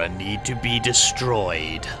bearer need to be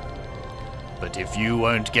destroyed. But if you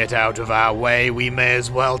won't get out of our way, we may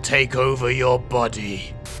as well take over your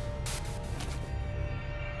body.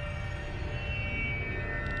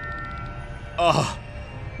 Ah,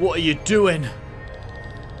 what are you doing?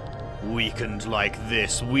 Weakened like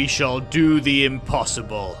this, we shall do the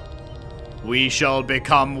impossible. We shall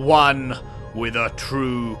become one with a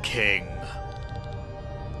true king.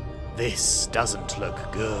 This doesn't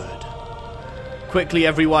look good. Quickly,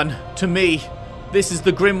 everyone, to me. This is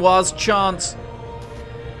the Grimoire's chance.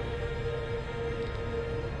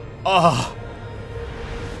 Ah.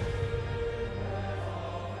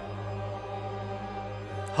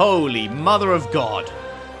 Holy Mother of God.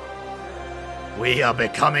 We are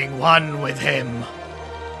becoming one with him.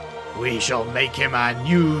 We shall make him our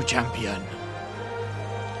new champion.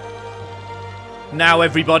 Now,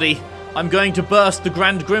 everybody, I'm going to burst the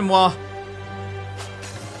Grand Grimoire.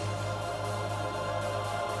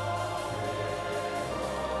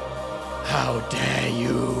 How dare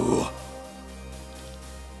you?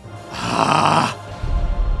 Ah!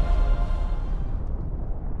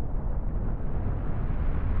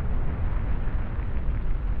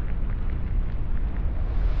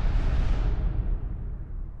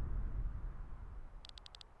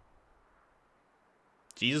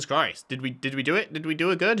 Jesus Christ! Did we do it? Did we do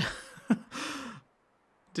it good?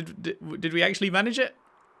 did we actually manage it?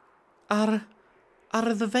 Are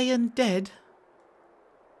the Vayan dead?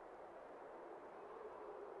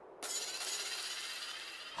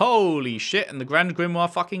 Holy shit, and the Grand Grimoire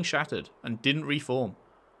fucking shattered and didn't reform.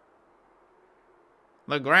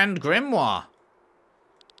 The Grand Grimoire.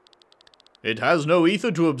 It has no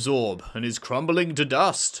ether to absorb and is crumbling to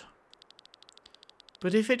dust.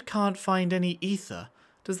 But if it can't find any ether,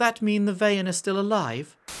 does that mean the Vayan are still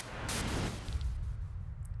alive?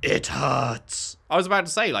 It hurts. I was about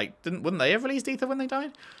to say, like, wouldn't they have released ether when they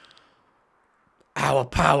died? Our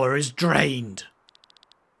power is drained.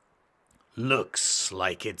 Looks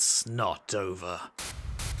like it's not over.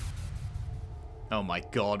 Oh my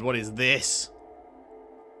god, what is this?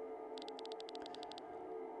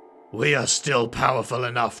 We are still powerful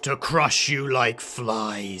enough to crush you like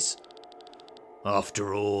flies.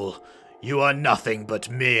 After all, you are nothing but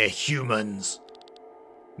mere humans.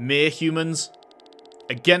 Mere humans?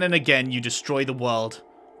 Again and again you destroy the world,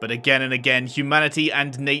 but again and again humanity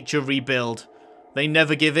and nature rebuild. They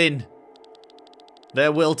never give in.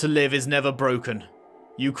 Their will to live is never broken.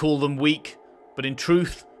 You call them weak, but in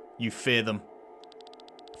truth, you fear them.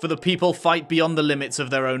 For the people fight beyond the limits of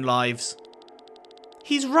their own lives.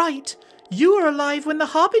 He's right. You were alive when the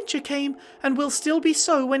Harbinger came, and will still be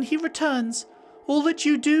so when he returns. All that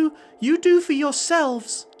you do for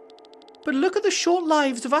yourselves. But look at the short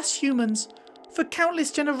lives of us humans. For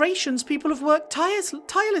countless generations, people have worked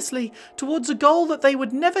tirelessly towards a goal that they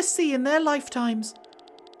would never see in their lifetimes.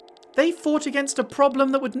 They fought against a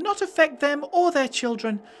problem that would not affect them or their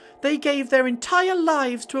children. They gave their entire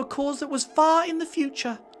lives to a cause that was far in the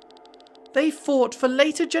future. They fought for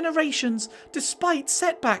later generations, despite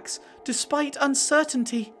setbacks, despite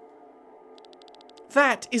uncertainty.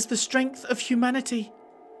 That is the strength of humanity.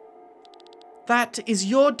 That is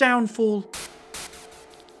your downfall.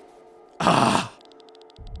 Ah.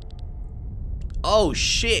 Oh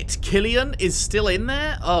shit, Killian is still in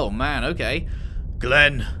there? Oh man, okay.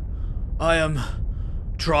 Glenn, I am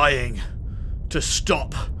trying to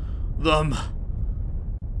stop them.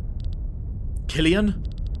 Killian?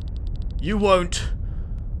 You won't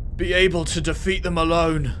be able to defeat them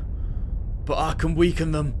alone, but I can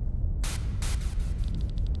weaken them.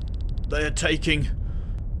 They are taking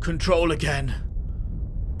control again.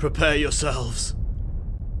 Prepare yourselves.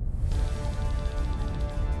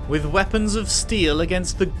 With weapons of steel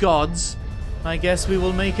against the gods, I guess we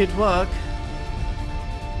will make it work.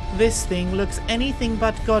 This thing looks anything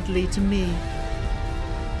but godly to me.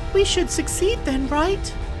 We should succeed then,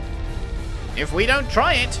 right? If we don't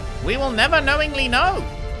try it, we will never knowingly know.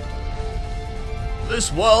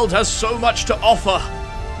 This world has so much to offer.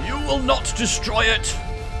 You will not destroy it.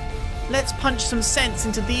 Let's punch some sense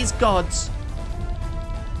into these gods.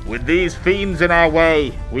 With these fiends in our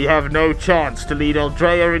way, we have no chance to lead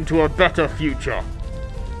Eldrea into a better future.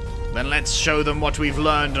 Then let's show them what we've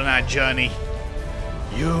learned on our journey.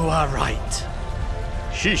 You are right.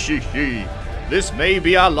 She. This may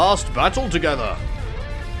be our last battle together.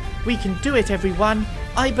 We can do it, everyone.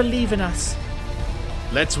 I believe in us.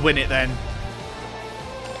 Let's win it then.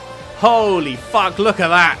 Holy fuck, look at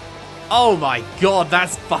that. Oh my god,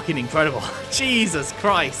 that's fucking incredible. Jesus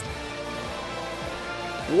Christ.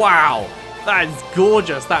 Wow, that is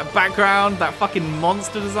gorgeous. That background, that fucking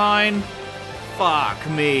monster design. Fuck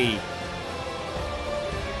me.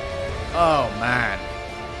 Oh man.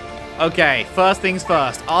 Okay, first things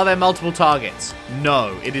first. Are there multiple targets?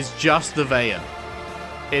 No, it is just the Vayan.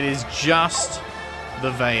 It is just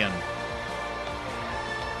the Vayan.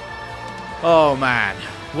 Oh man,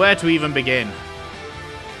 where to even begin?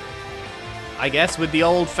 I guess with the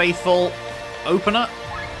old faithful opener.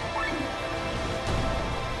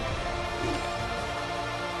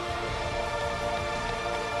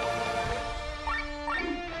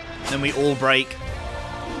 Then we all break.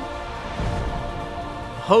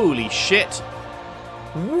 Holy shit.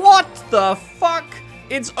 What the fuck?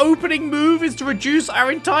 Its opening move is to reduce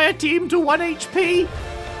our entire team to 1 HP?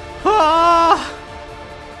 Ah!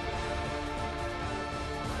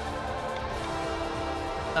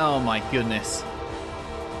 Oh my goodness.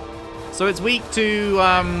 So it's weak to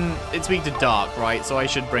dark, right? So I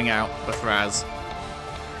should bring out Bethraz.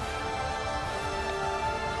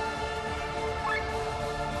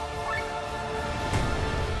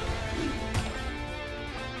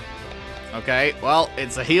 Okay, well,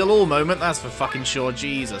 it's a heal all moment, that's for fucking sure.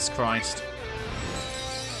 Jesus Christ.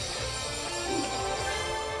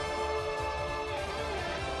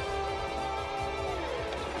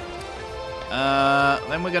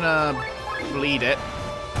 Then we're gonna bleed it.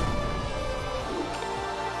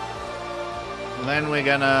 And then we're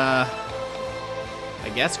gonna, I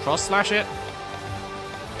guess, cross slash it.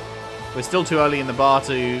 We're still too early in the bar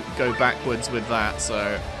to go backwards with that,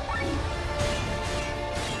 so.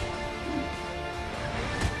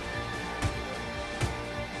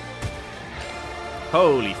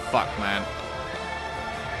 Holy fuck, man.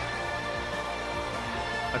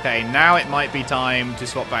 Okay, now it might be time to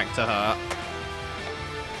swap back to her.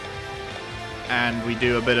 And we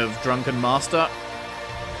do a bit of Drunken Master.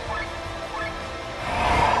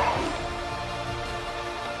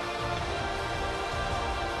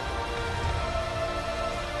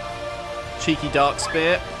 Cheeky Dark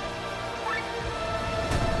Spear.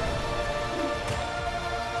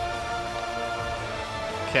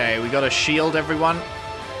 Okay, we gotta shield everyone.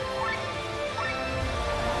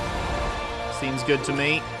 Seems good to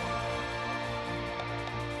me.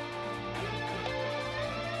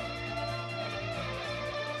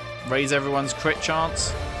 Raise everyone's crit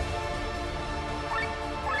chance.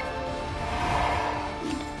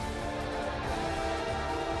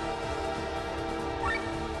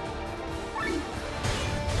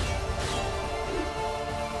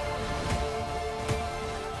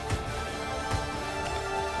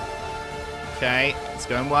 Okay, it's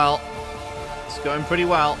going well. It's going pretty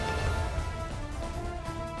well.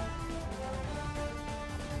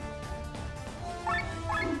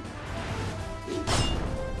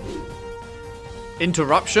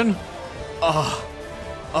 Interruption?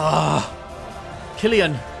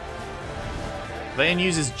 Killian. Vayan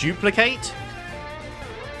uses duplicate?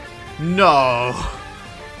 No.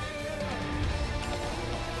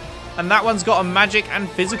 And that one's got a magic and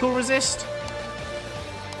physical resist?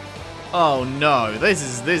 Oh no,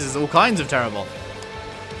 this is all kinds of terrible.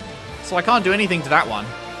 So I can't do anything to that one.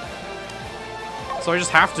 So I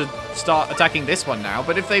just have to start attacking this one now.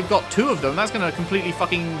 But if they've got two of them, that's going to completely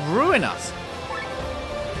fucking ruin us.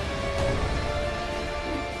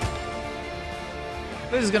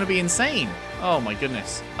 This is going to be insane. Oh my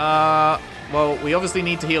goodness. Well, we obviously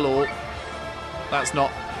need to heal all. That's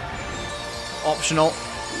not optional.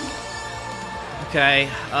 Okay,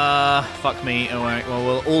 fuck me. Oh, right. Well,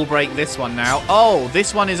 we'll all break this one now. Oh,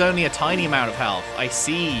 this one is only a tiny amount of health. I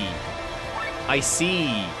see. I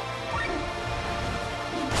see.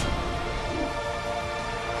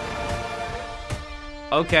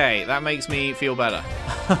 Okay, that makes me feel better.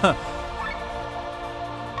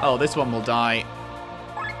 Oh, this one will die.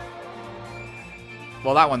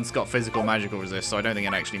 Well, that one's got physical magical resist, so I don't think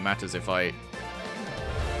it actually matters if I...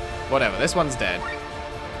 Whatever, this one's dead.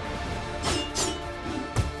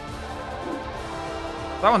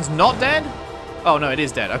 That one's not dead? Oh, no, it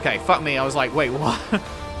is dead. Okay, fuck me. I was like, wait, what?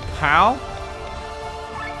 How?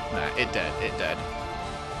 Nah, it dead. It dead.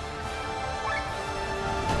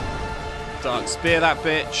 Dark Spear that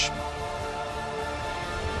bitch.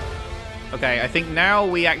 Okay, I think now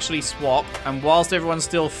we actually swap, and whilst everyone's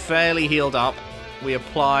still fairly healed up, we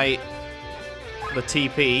apply the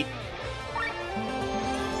TP.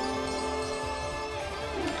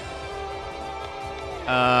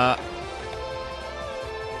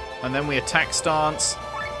 And then we attack stance.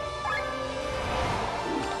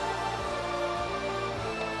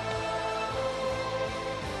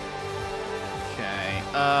 Okay.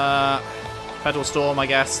 Petal Storm, I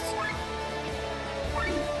guess.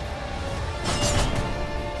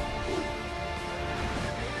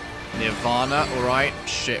 Nirvana, alright.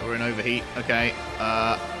 Shit, we're in overheat. Okay.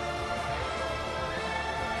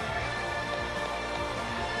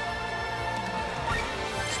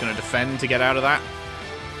 Just gonna defend to get out of that.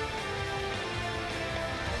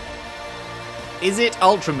 Is it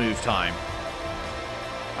Ultra Move time?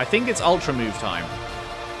 I think it's Ultra Move time.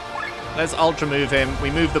 Let's Ultra Move him. We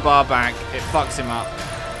move the bar back. It fucks him up.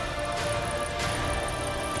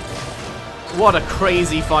 What a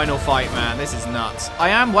crazy final fight, man. This is nuts. I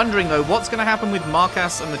am wondering, though, what's going to happen with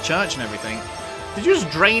Marcus and the church and everything? Did you just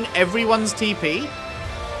drain everyone's TP?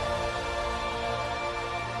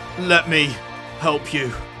 Let me help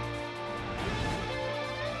you.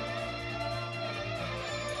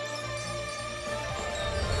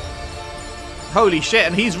 Holy shit,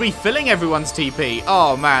 and he's refilling everyone's TP.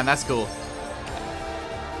 Oh, man, that's cool.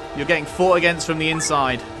 You're getting fought against from the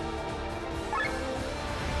inside.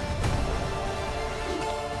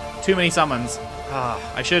 Too many summons.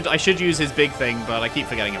 I should use his big thing, but I keep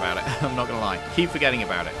forgetting about it. I'm not gonna lie. Keep forgetting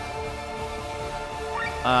about it.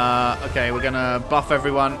 Okay, we're gonna buff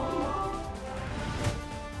everyone.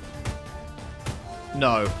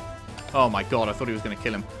 No. Oh my god, I thought he was gonna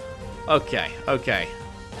kill him. Okay, okay.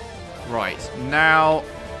 Right, now...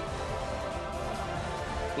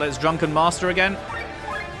 Let's Drunken Master again.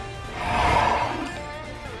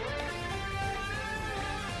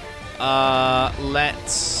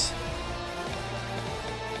 Let's...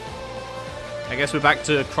 I guess we're back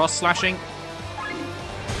to cross-slashing.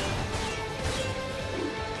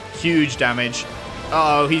 Huge damage.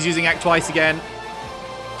 Uh-oh, he's using Act Twice again.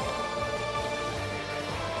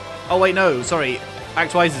 Oh, wait, no, sorry.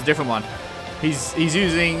 Act Twice is a different one. He's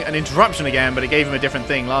using an interruption again, but it gave him a different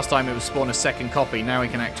thing. Last time it was spawn a second copy. Now he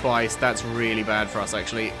can act twice. That's really bad for us,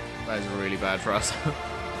 actually. That is really bad for us.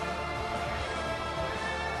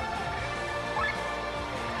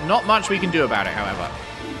 Not much we can do about it, however.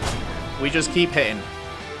 We just keep hitting.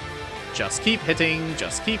 Just keep hitting.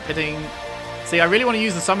 Just keep hitting. See, I really want to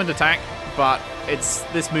use the summoned attack, but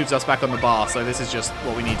this moves us back on the bar, so this is just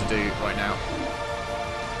what we need to do right now.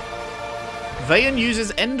 Vayan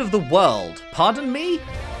uses End of the World. Pardon me?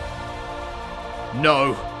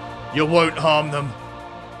 No, you won't harm them.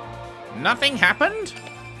 Nothing happened?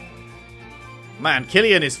 Man,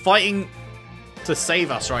 Killian is fighting to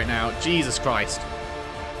save us right now. Jesus Christ.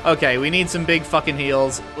 Okay, we need some big fucking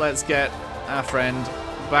heals. Let's get our friend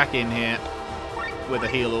back in here with a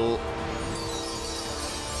heal all.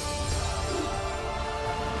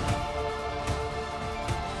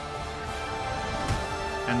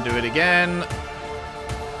 And do it again.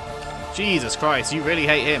 Jesus Christ, you really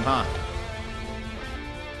hate him, huh?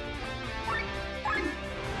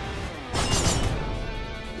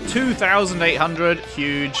 $2,800,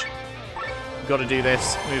 huge. Got to do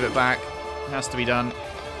this. Move it back. It has to be done.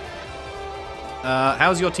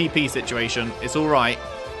 How's your TP situation? It's all right.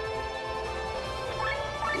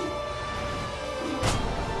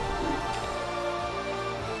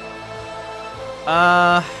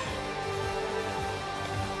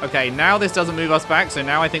 Okay, now this doesn't move us back, so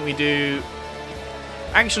now I think we do...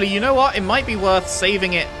 Actually, you know what? It might be worth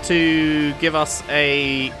saving it to give us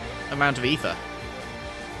a amount of ether.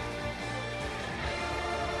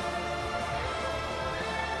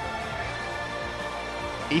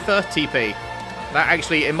 Ether, TP. That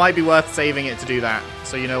actually, it might be worth saving it to do that.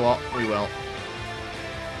 So you know what? We will.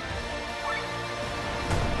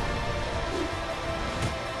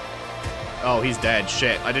 Oh, he's dead.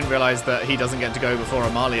 Shit. I didn't realize that he doesn't get to go before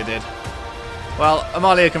Amalia did. Well,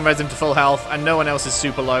 Amalia can res him to full health, and no one else is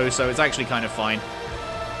super low, so it's actually kind of fine.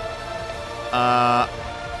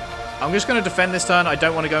 I'm just going to defend this turn. I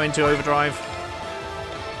don't want to go into overdrive.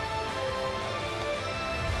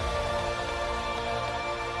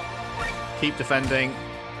 Keep defending.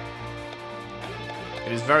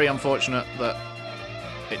 It is very unfortunate that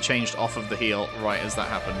it changed off of the heal right as that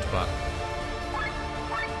happened, but...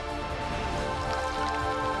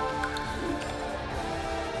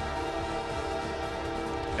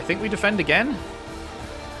 I think we defend again.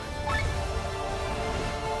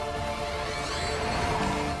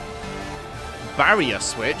 Barrier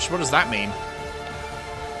switch? What does that mean?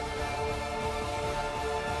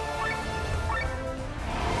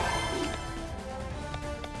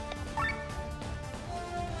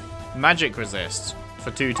 Magic resist for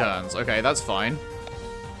 2 turns. Okay, that's fine.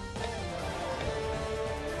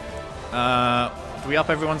 Do we up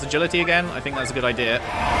everyone's agility again? I think that's a good idea.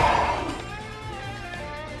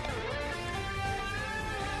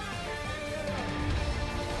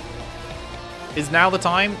 Is now the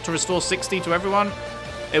time to restore 60 to everyone?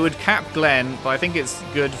 It would cap Glenn, but I think it's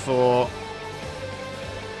good for...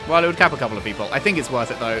 Well, it would cap a couple of people. I think it's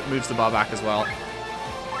worth it, though. It moves the bar back as well.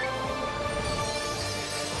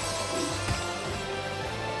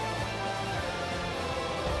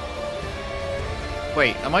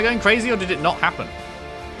 Wait, am I going crazy or did it not happen?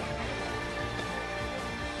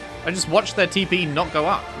 I just watched their TP not go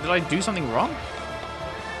up. Did I do something wrong?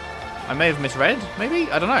 I may have misread,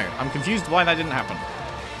 maybe? I don't know. I'm confused why that didn't happen.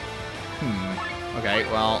 Okay,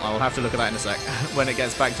 well, I'll have to look at that in a sec when it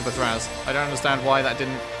gets back to Bethraz. I don't understand why that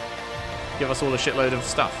didn't give us all a shitload of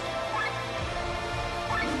stuff.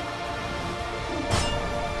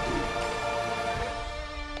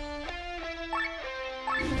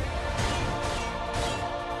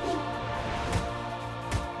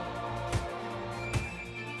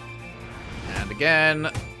 And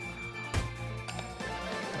again...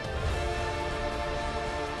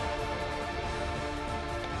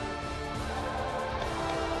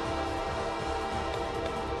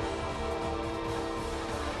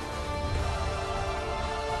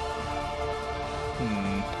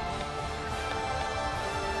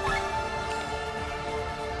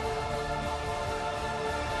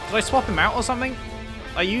 Did I swap him out or something?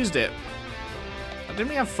 I used it. Didn't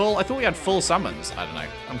we have full... I thought we had full summons. I don't know.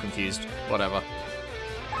 I'm confused. Whatever.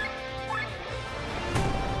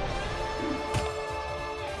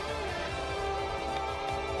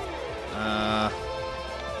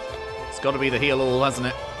 It's got to be the heal all, hasn't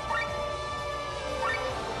it?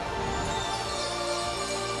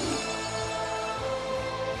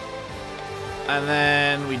 And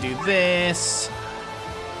then we do this.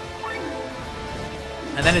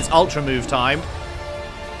 And then it's ultra move time.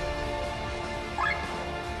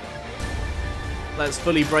 Let's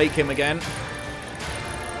fully break him again.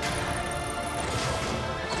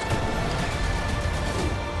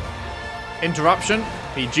 Interruption.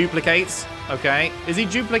 He duplicates. Okay. Is he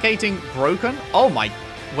duplicating broken? Oh my...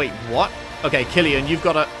 Wait, what? Okay, Killian, you've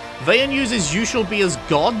got a... Vayan uses You Shall Be As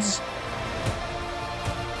Gods?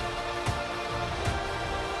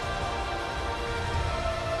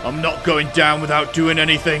 I'm not going down without doing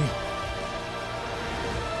anything.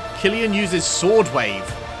 Killian uses Sword Wave.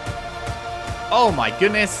 Oh my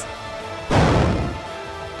goodness.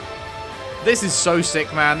 This is so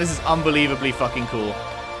sick, man. This is unbelievably fucking cool.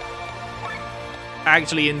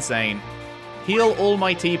 Actually insane. Heal all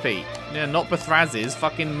my TP. Yeah, not Bethraz's,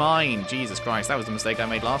 fucking mine. Jesus Christ, that was the mistake I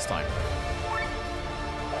made last time.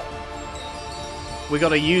 We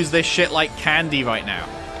gotta use this shit like candy right now.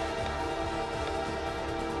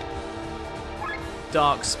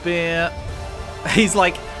 Dark Spear. He's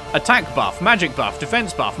like, attack buff, magic buff,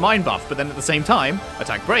 defense buff, mind buff, but then at the same time,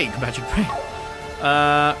 attack break, magic break.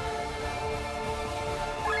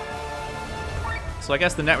 So I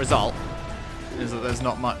guess the net result is that there's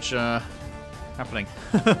not much happening.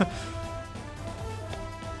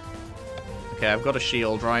 Okay, I've got a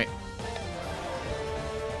shield, right?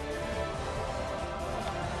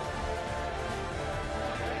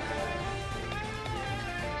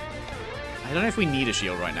 I don't know if we need a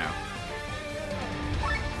shield right now.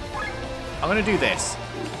 I'm going to do this.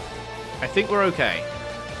 I think we're okay.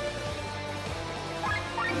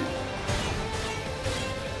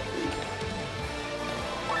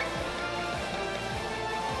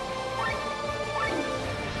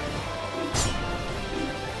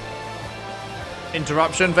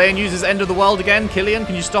 Interruption. Vayan uses End of the World again. Killian,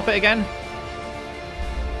 can you stop it again?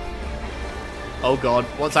 Oh god,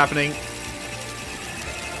 what's happening?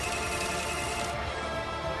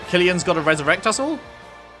 Killian's got to resurrect us all?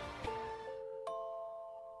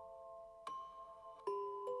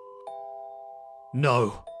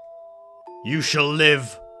 No. You shall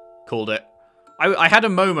live. Called it. I had a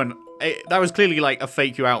moment. That was clearly like a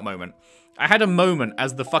fake you out moment. I had a moment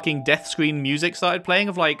as the fucking death screen music started playing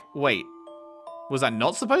of like, wait, was that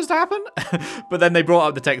not supposed to happen? But then they brought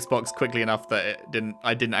up the text box quickly enough that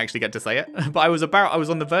I didn't actually get to say it. But I was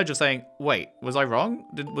on the verge of saying, wait, was I wrong?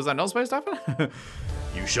 Was that not supposed to happen?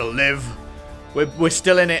 You shall live. We're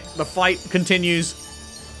still in it. The fight continues.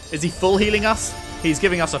 Is he full healing us? He's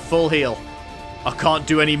giving us a full heal. I can't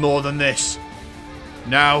do any more than this.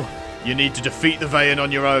 Now, you need to defeat the Vayan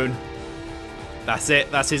on your own. That's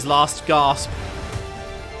it. That's his last gasp.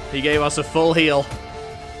 He gave us a full heal.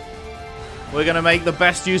 We're going to make the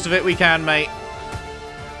best use of it we can, mate.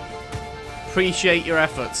 Appreciate your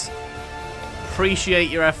efforts. Appreciate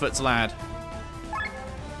your efforts, lad.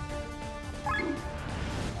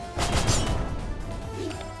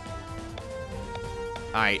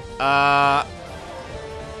 Alright, I'm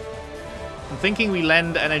thinking we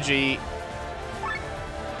lend energy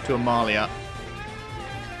to Amalia.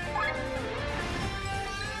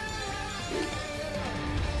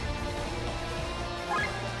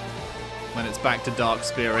 Then it's back to dark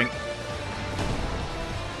spearing.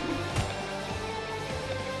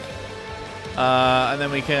 And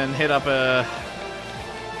then we can hit up a...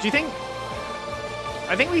 Do you think...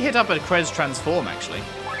 I think we hit up a Krez transform, actually.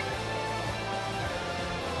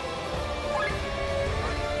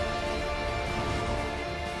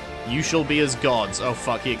 You shall be as gods. Oh,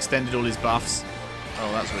 fuck. He extended all his buffs. Oh,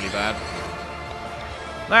 that's really bad.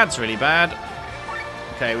 That's really bad.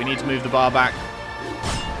 Okay, we need to move the bar back.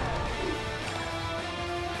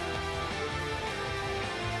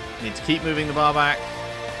 Need to keep moving the bar back.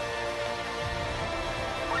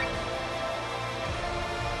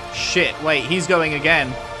 Shit, wait, he's going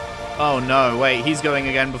again. Oh, no, wait, he's going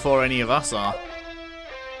again before any of us are.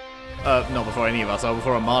 Not before any of us are,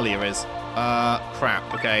 before Amalia is.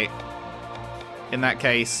 Crap, okay. In that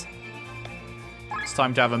case, it's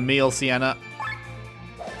time to have a meal, Sienna.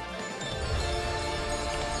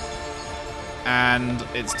 And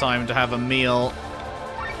it's time to have a meal,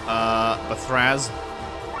 Bathraz.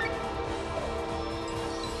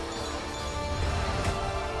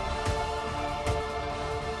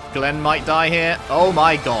 Glenn might die here. Oh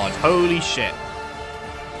my god, holy shit.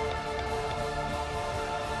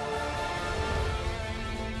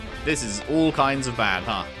 This is all kinds of bad,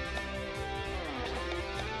 huh?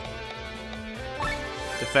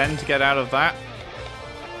 Defend to get out of that.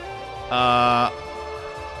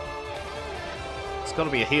 It's got to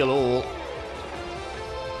be a heal all.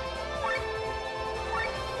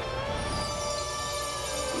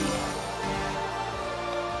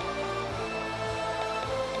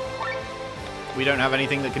 We don't have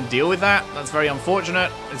anything that can deal with that. That's very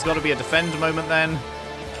unfortunate. It's got to be a defend moment then.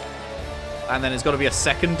 And then it's got to be a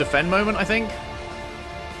second defend moment, I think.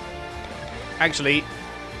 Actually,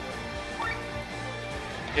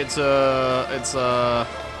 it's a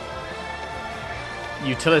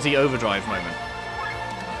utility overdrive moment.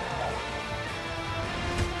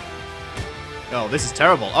 Oh, this is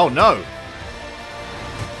terrible. Oh, no.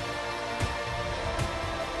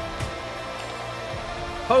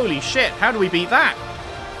 Holy shit, how do we beat that?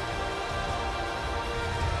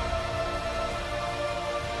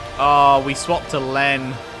 Oh, we swap to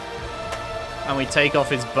Len. And we take off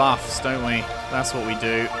his buffs, don't we? That's what we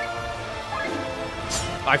do.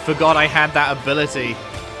 I forgot I had that ability.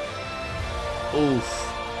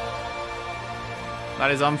 Oof.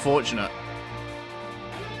 That is unfortunate.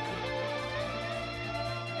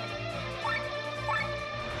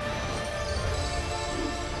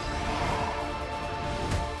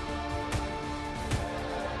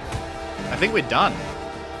 I think we're done.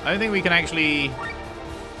 I don't think we can actually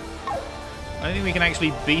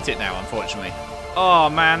beat it now, unfortunately. Oh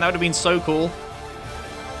man, that would have been so cool.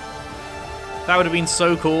 That would have been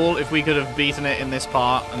so cool if we could have beaten it in this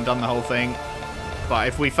part and done the whole thing. But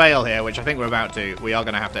if we fail here, which I think we're about to, we are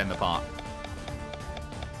going to have to end the part.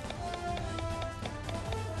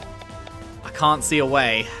 I can't see a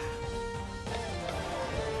way.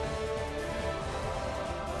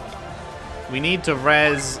 We need to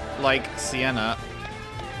res, like, Sienna.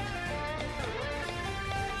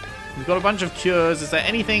 We've got a bunch of cures. Is there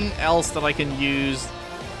anything else that I can use?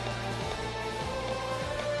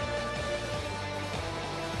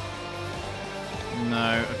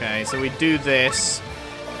 No. Okay, so we do this.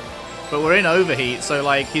 But we're in overheat, so,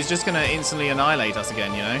 like, he's just going to instantly annihilate us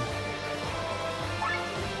again, you know?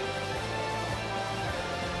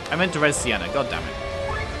 I meant to res Sienna. God damn it.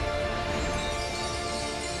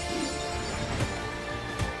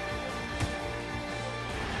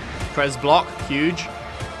 Press block. Huge.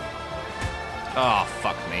 Oh,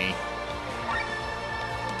 fuck me.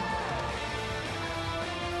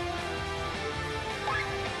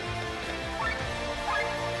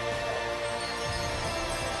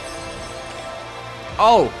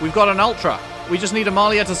 Oh, we've got an Ultra. We just need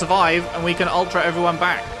Amalia to survive, and we can Ultra everyone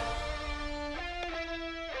back.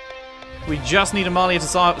 We just need Amalia to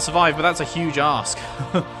survive, but that's a huge ask.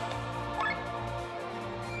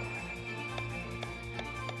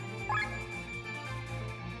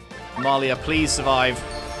 Amalia, please survive.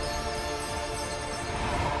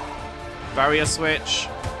 Barrier switch.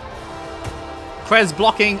 Krez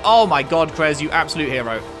blocking. Oh my god, Krez, you absolute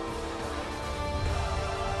hero.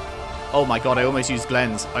 Oh my god, I almost used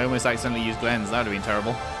Glenn's. I almost accidentally used Glenn's. That would have been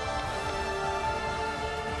terrible.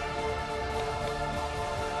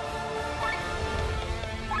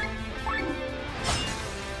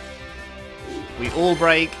 We all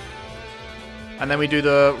break. And then we do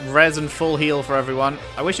the res and full heal for everyone.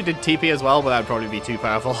 I wish it did TP as well, but that would probably be too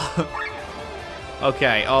powerful.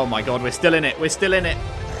 Okay, oh my god, we're still in it. We're still in it.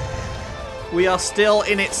 We are still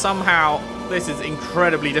in it somehow. This is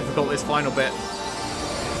incredibly difficult, this final bit.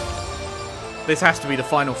 This has to be the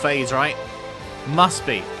final phase, right? Must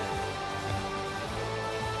be.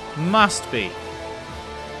 Must be.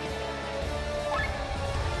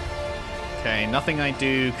 Okay, nothing I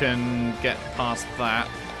do can get past that.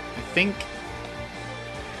 I think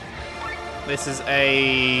this is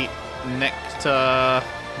a nectar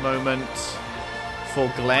moment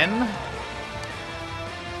for Glenn.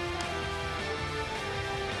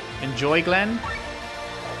 Enjoy, Glenn.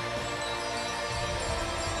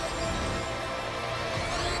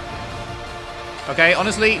 Okay,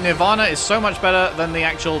 honestly, Nirvana is so much better than the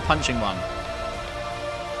actual punching one.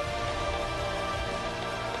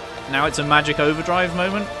 Now it's a magic overdrive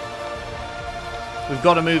moment. We've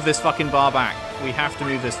got to move this fucking bar back. We have to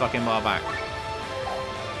move this fucking bar back.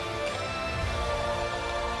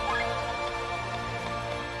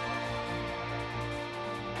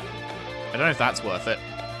 I don't know if that's worth it.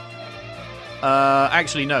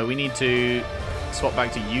 Actually, no. We need to swap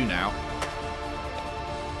back to you now.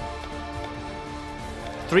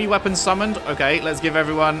 3 weapons summoned. Okay, let's give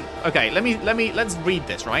everyone... Okay, let's read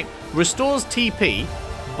this, right? Restores TP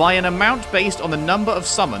by an amount based on the number of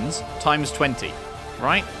summons times 20,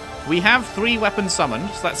 right? We have 3 weapons summoned,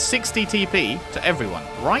 so that's 60 TP to everyone,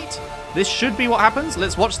 right? This should be what happens.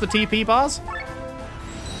 Let's watch the TP bars.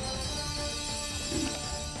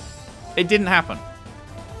 It didn't happen.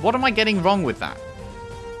 What am I getting wrong with that?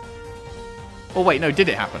 Oh, wait, no, did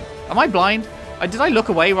it happen? Am I blind? Did I look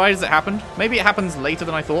away right as it happened? Maybe it happens later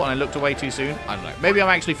than I thought and I looked away too soon. I don't know. Maybe I'm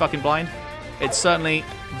actually fucking blind. It's certainly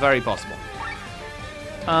very possible.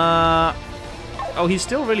 Oh, he's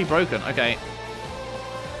still really broken. Okay.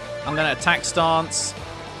 I'm going to attack stance.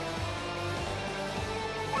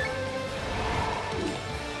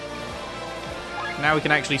 Now we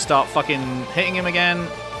can actually start fucking hitting him again.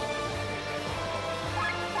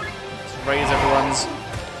 Let's raise everyone's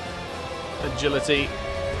agility.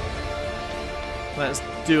 Let's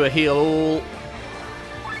do a heal all.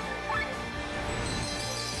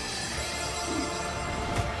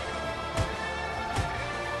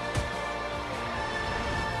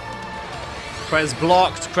 Krez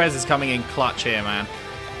blocked. Krez is coming in clutch here, man.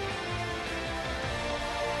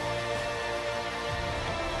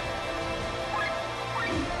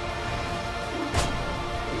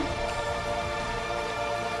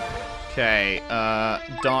 Okay,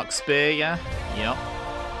 Dark Spear, yeah? Yep.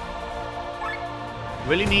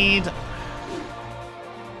 Really need...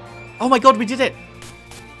 Oh my god, we did it!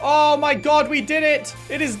 Oh my god, we did it!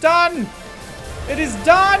 It is done! It is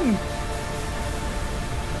done!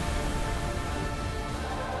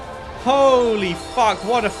 Holy fuck,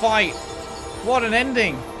 what a fight! What an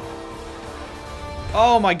ending!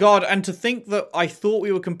 Oh my god, and to think that I thought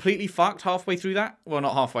we were completely fucked halfway through that? Well,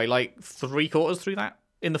 not halfway, like 3/4 through that?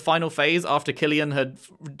 In the final phase, after Killian had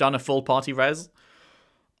done a full party res.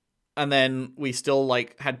 And then we still,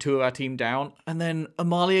 like, had 2 of our team down. And then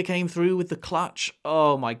Amalia came through with the clutch.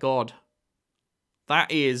 Oh my god. That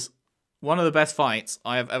is one of the best fights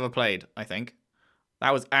I have ever played, I think.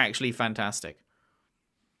 That was actually fantastic.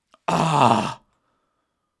 Ah!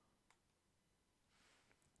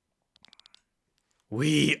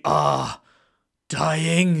 We are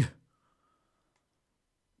dying.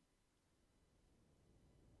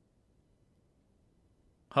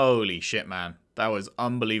 Holy shit, man. That was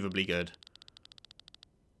unbelievably good.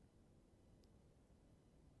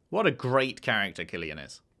 What a great character Killian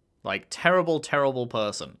is. Like, terrible, terrible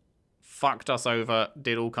person. fucked us over,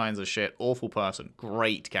 did all kinds of shit. Awful person.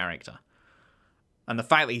 Great character. And the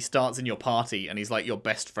fact that he starts in your party and he's like your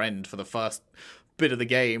best friend for the first bit of the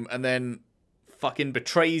game and then fucking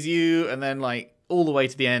betrays you and then like all the way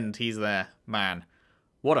to the end he's there. Man,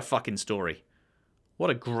 what a fucking story. What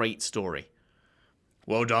a great story.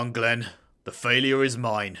 Well done, Glenn. The failure is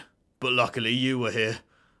mine. But luckily you were here,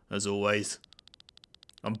 as always.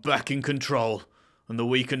 I'm back in control, and the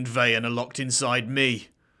weakened Vayan are locked inside me.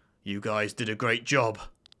 You guys did a great job.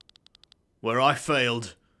 Where I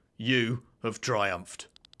failed, you have triumphed.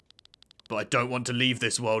 But I don't want to leave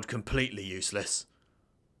this world completely useless.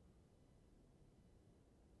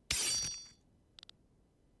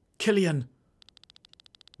 Killian!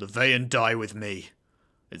 The Vayan die with me.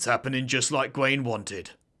 It's happening just like Gwaine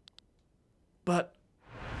wanted. But...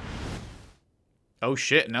 oh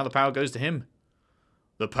shit, now the power goes to him.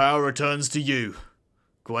 The power returns to you,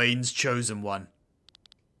 Gwaine's chosen one.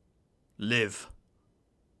 Live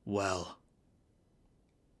well.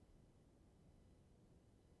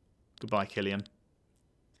 Goodbye, Killian.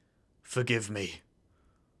 Forgive me.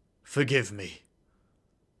 Forgive me,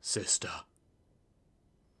 sister.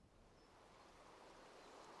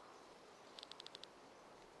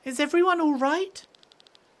 Is everyone all right?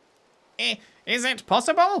 Is it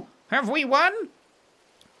possible? Have we won?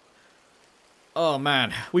 Oh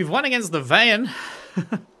man, we've won against the Vayan.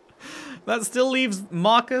 That still leaves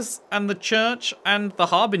Marcus and the Church and the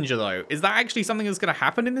Harbinger though. Is that actually something that's going to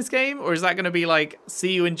happen in this game? Or is that going to be like,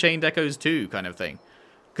 see you in Chained Echoes 2 kind of thing?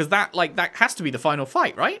 Because that has to be the final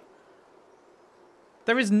fight, right?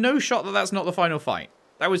 There is no shot that that's not the final fight.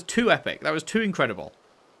 That was too epic. That was too incredible.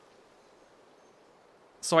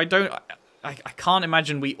 So I can't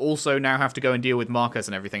imagine we also now have to go and deal with Marcus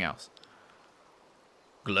and everything else.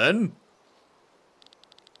 Glenn?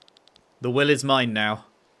 The will is mine now.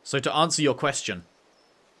 So to answer your question,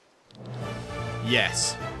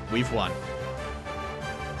 yes, we've won.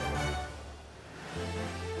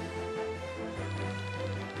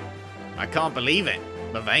 I can't believe it.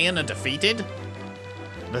 The Vayan are defeated?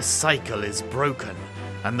 The cycle is broken,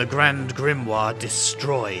 and the Grand Grimoire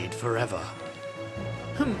destroyed forever.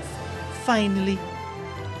 Finally.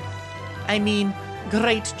 I mean,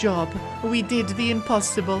 great job. We did the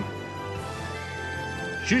impossible.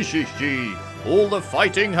 She. All the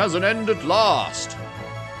fighting has an end at last.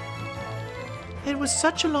 It was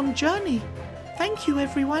such a long journey. Thank you,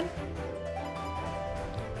 everyone.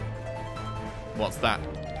 What's that?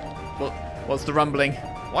 What's the rumbling?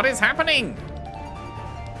 What is happening?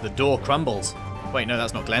 The door crumbles. Wait, no,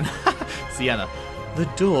 that's not Glenn. Sienna. The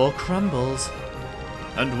door crumbles.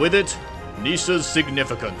 And with it, Nisa's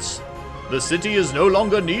significance. The city is no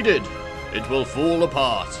longer needed. It will fall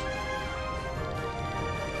apart.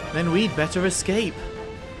 Then we'd better escape.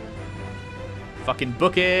 Fucking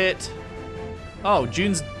book it. Oh,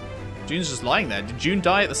 June's just lying there. Did June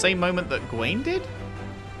die at the same moment that Gwaine did?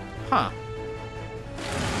 Huh.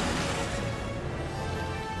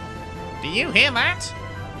 Do you hear that?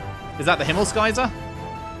 Is that the Himmelskaiser?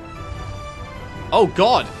 Oh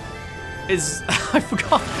god. I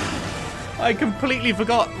forgot. I completely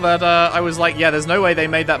forgot that I was like, yeah, there's no way they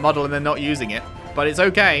made that model and they're not using it. But it's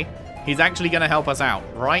okay. He's actually going to help us out,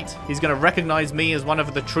 right? He's going to recognize me as one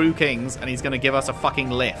of the true kings, and he's going to give us a fucking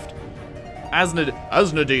lift.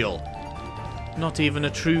 Asnodil. Not even a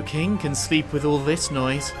true king can sleep with all this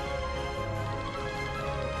noise.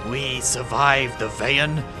 We survived the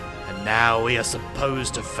Vayan, and now we are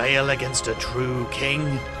supposed to fail against a true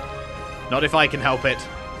king? Not if I can help it.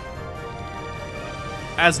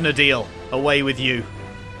 Asnodil, away with you.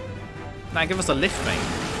 Now give us a lift, mate.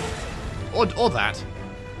 Or that.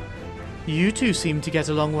 You two seem to get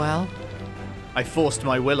along well. I forced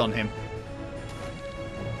my will on him.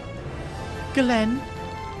 Glenn?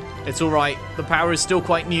 It's alright, the power is still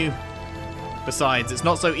quite new. Besides, it's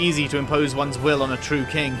not so easy to impose one's will on a true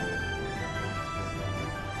king.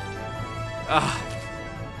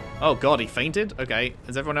 Oh god, he fainted? Okay,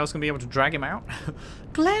 is everyone else going to be able to drag him out?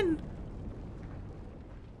 Glenn!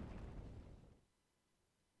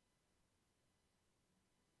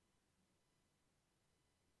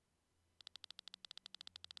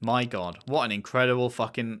 My god, what an incredible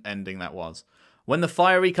fucking ending that was. When the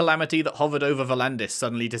fiery calamity that hovered over Volandis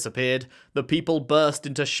suddenly disappeared, the people burst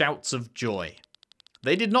into shouts of joy.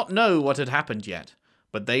 They did not know what had happened yet,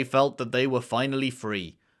 but they felt that they were finally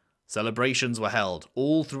free. Celebrations were held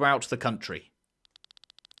all throughout the country.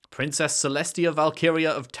 Princess Celestia Valkyria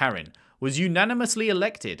of Terran was unanimously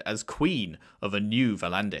elected as Queen of a new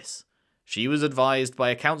Volandis. She was advised by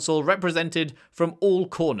a council represented from all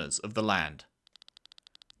corners of the land.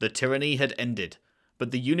 The tyranny had ended, but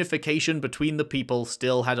the unification between the people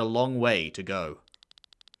still had a long way to go.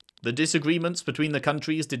 The disagreements between the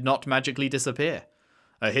countries did not magically disappear.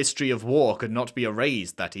 A history of war could not be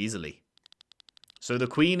erased that easily. So the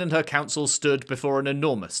Queen and her council stood before an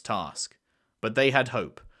enormous task, but they had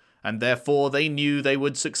hope, and therefore they knew they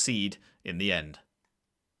would succeed in the end.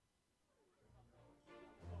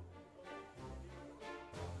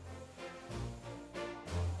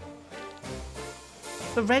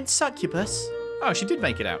 The red succubus? Oh, she did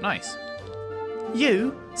make it out. Nice.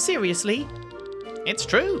 You? Seriously? It's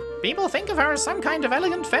true. People think of her as some kind of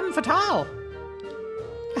elegant femme fatale.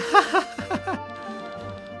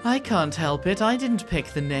 I can't help it. I didn't pick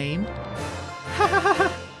the name.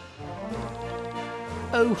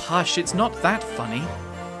 Oh, hush. It's not that funny.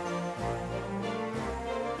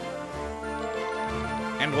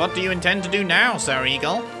 And what do you intend to do now, Sir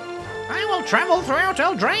Eagle? I will travel throughout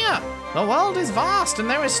Eldrea. The world is vast, and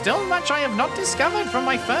there is still much I have not discovered from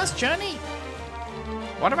my first journey.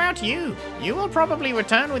 What about you? You will probably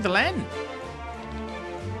return with Len.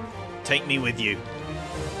 Take me with you.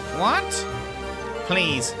 What?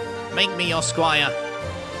 Please, make me your squire.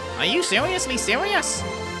 Are you seriously serious?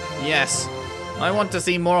 Yes. I want to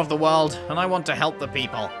see more of the world, and I want to help the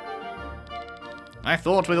people. I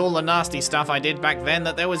thought with all the nasty stuff I did back then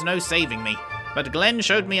that there was no saving me, but Glenn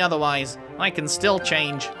showed me otherwise. I can still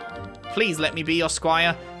change. Please let me be your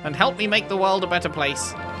squire, and help me make the world a better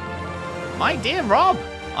place. My dear Rob,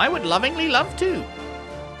 I would lovingly love to.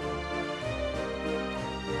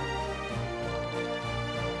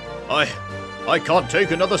 I can't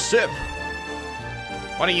take another sip.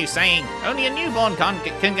 What are you saying? Only a newborn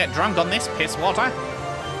can get drunk on this piss water.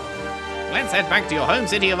 Let's head back to your home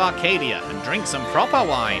city of Arcadia and drink some proper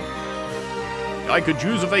wine. I could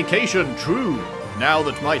use a vacation, true, now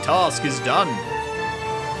that my task is done.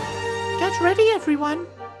 Get ready, everyone.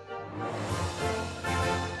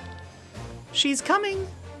 She's coming.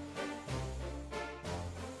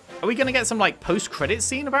 Are we going to get some, like, post-credit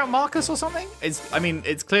scene about Marcus or something?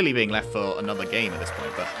 It's clearly being left for another game at this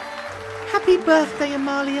point, but... Happy birthday,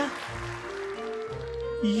 Amalia.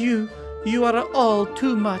 You are all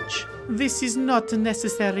too much. This is not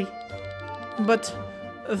necessary. But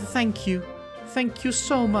thank you. Thank you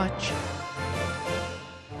so much.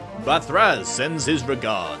 Bathraz sends his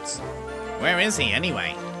regards. Where is he,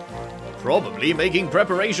 anyway? Probably making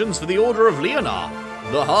preparations for the Order of Leonar.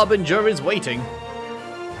 The Harbinger is waiting.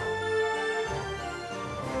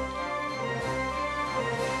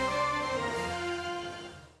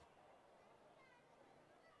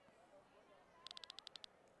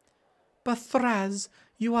 Bathraz,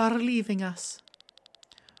 you are leaving us.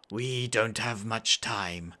 We don't have much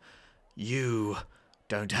time. You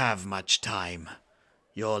don't have much time.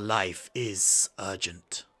 Your life is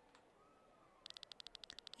urgent.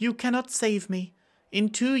 You cannot save me. In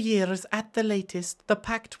 2 years at the latest, the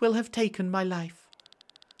Pact will have taken my life.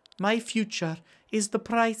 My future is the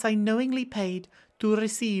price I knowingly paid to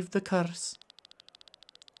receive the curse.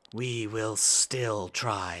 We will still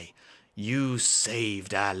try. You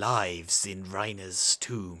saved our lives in Rainer's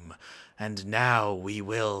tomb, and now we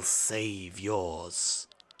will save yours.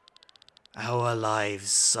 Our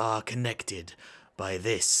lives are connected by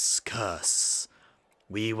this curse.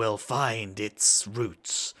 We will find its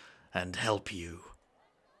roots and help you.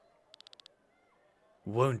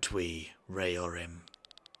 Won't we, Rayorim?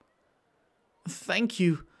 Thank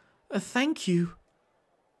you. Thank you.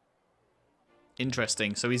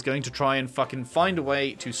 Interesting. So he's going to try and fucking find a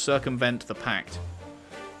way to circumvent the pact.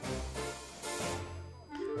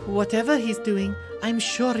 Whatever he's doing, I'm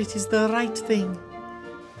sure it is the right thing.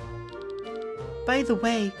 By the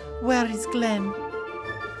way, where is Glenn?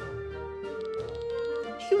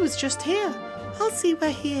 He was just here. I'll see where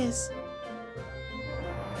he is.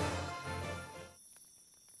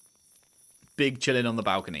 Big chillin' on the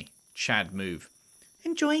balcony. Chad move.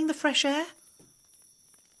 Enjoying the fresh air?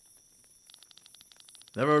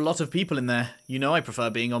 There are a lot of people in there. You know I prefer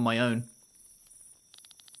being on my own.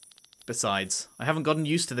 Besides, I haven't gotten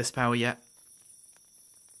used to this power yet.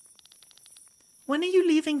 When are you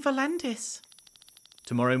leaving Volandis?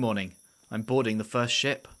 Tomorrow morning. I'm boarding the first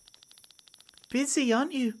ship. Busy,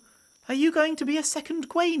 aren't you? Are you going to be a second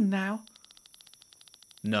Gwaine now?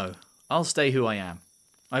 No, I'll stay who I am.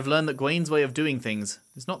 I've learned that Gwayne's way of doing things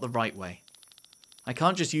is not the right way. I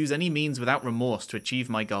can't just use any means without remorse to achieve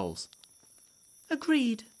my goals.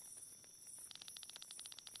 Agreed.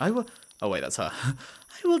 Oh wait, that's her.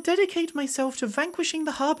 I will dedicate myself to vanquishing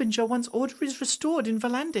the Harbinger once order is restored in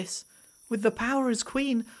Volandis. With the power as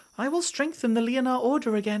queen, I will strengthen the Leonar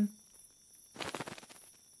Order again.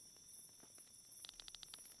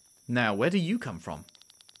 Now, where do you come from?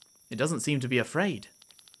 It doesn't seem to be afraid.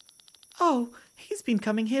 Oh, he's been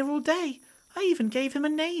coming here all day. I even gave him a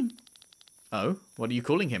name. Oh, what are you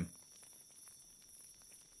calling him?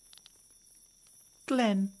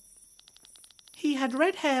 Glenn. He had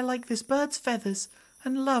red hair like this bird's feathers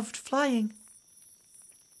and loved flying.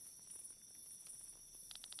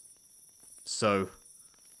 So,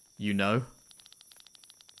 you know?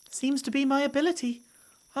 Seems to be my ability.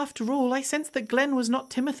 After all, I sensed that Glenn was not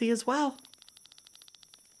Timothy as well.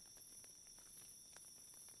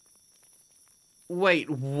 Wait,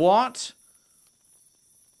 what?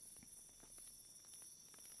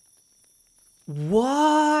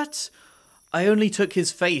 What? I only took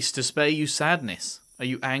his face to spare you sadness. Are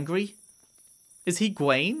you angry? Is he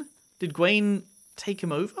Gwaine? Did Gwaine take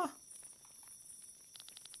him over?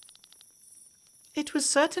 It was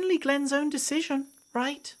certainly Glenn's own decision,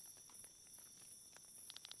 right?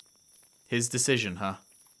 His decision, huh?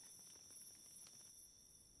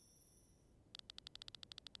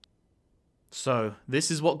 So,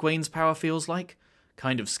 this is what Gwaine's power feels like?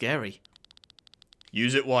 Kind of scary.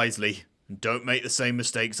 Use it wisely, and don't make the same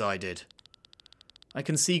mistakes I did. I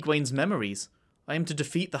can see Gwaine's memories. I am to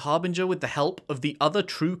defeat the Harbinger with the help of the other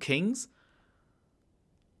true kings?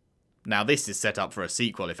 Now this is set up for a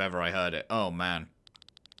sequel if ever I heard it. Oh man.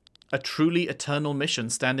 A truly eternal mission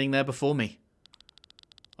standing there before me.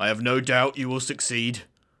 I have no doubt you will succeed.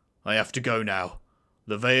 I have to go now.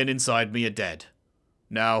 The Vayan inside me are dead.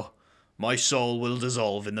 Now, my soul will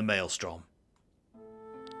dissolve in the maelstrom.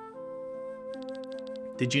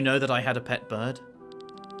 Did you know that I had a pet bird?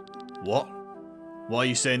 What? Why are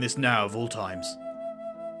you saying this now of all times?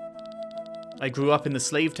 I grew up in the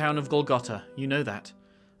slave town of Golgotha, you know that.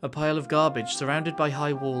 A pile of garbage surrounded by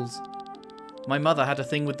high walls. My mother had a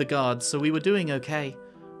thing with the guards, so we were doing okay.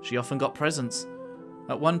 She often got presents.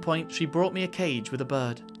 At one point, she brought me a cage with a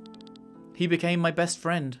bird. He became my best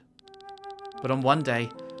friend. But on one day,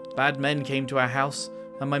 bad men came to our house,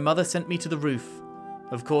 and my mother sent me to the roof.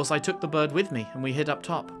 Of course, I took the bird with me, and we hid up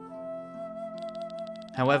top.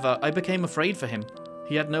 However, I became afraid for him.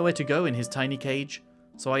 He had nowhere to go in his tiny cage,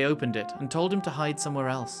 so I opened it and told him to hide somewhere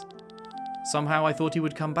else. Somehow I thought he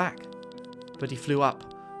would come back. But he flew up,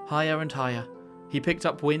 higher and higher. He picked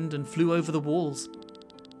up wind and flew over the walls.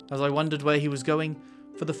 As I wondered where he was going,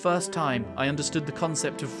 for the first time I understood the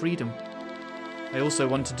concept of freedom. I also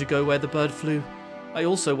wanted to go where the bird flew. I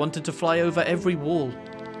also wanted to fly over every wall.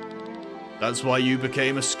 That's why you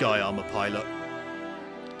became a sky armor pilot.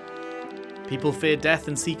 People fear death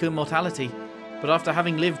and seek immortality, but after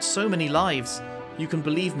having lived so many lives, you can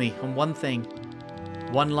believe me on one thing.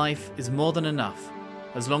 One life is more than enough,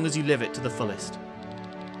 as long as you live it to the fullest.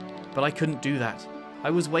 But I couldn't do that. I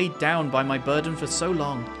was weighed down by my burden for so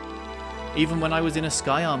long. Even when I was in a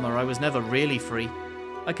sky armor, I was never really free.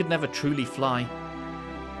 I could never truly fly.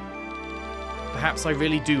 Perhaps I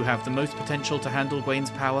really do have the most potential to handle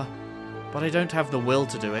Gwaine's power, but I don't have the will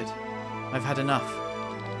to do it. I've had enough.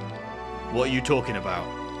 What are you talking about?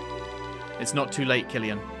 It's not too late,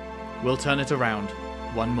 Killian. We'll turn it around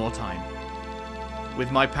one more time. With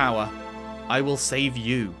my power, I will save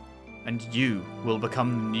you, and you will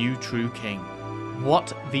become the new true king.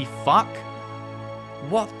 What the fuck?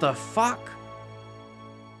 What the fuck?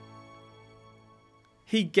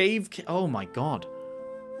 He gave... Oh my god.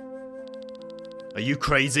 Are you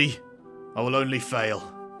crazy? I will only fail.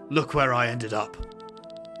 Look where I ended up.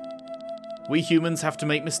 We humans have to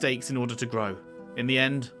make mistakes in order to grow. In the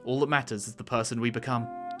end, all that matters is the person we become.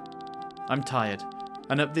 I'm tired,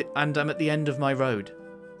 and I'm at the end of my road.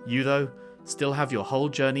 You, though, still have your whole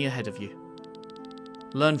journey ahead of you.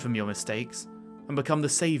 Learn from your mistakes, and become the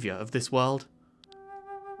saviour of this world.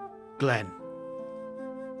 Glenn.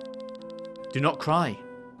 Do not cry.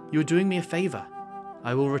 You are doing me a favour.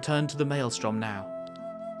 I will return to the Maelstrom now.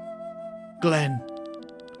 Glenn.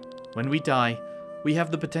 When we die, we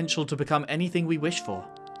have the potential to become anything we wish for.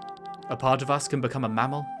 A part of us can become a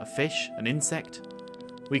mammal, a fish, an insect.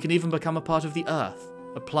 We can even become a part of the earth,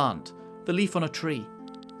 a plant, the leaf on a tree.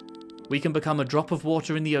 We can become a drop of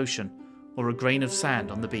water in the ocean, or a grain of sand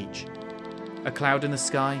on the beach. A cloud in the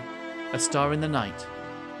sky, a star in the night.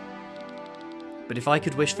 But if I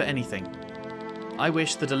could wish for anything, I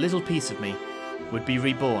wish that a little piece of me would be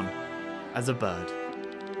reborn as a bird.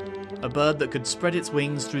 A bird that could spread its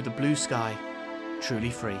wings through the blue sky, truly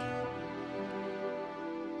free.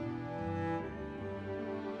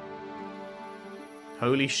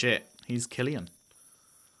 Holy shit, he's Killian.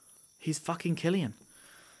 He's fucking Killian.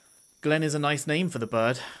 Glenn is a nice name for the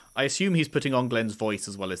bird. I assume he's putting on Glenn's voice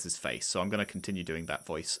as well as his face, so I'm going to continue doing that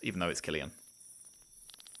voice, even though it's Killian.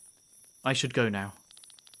 I should go now.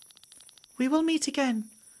 We will meet again,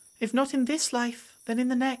 if not in this life, then in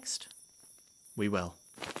the next. We will.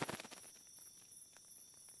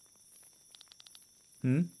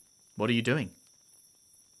 What are you doing?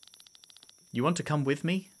 You want to come with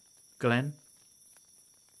me, Glenn?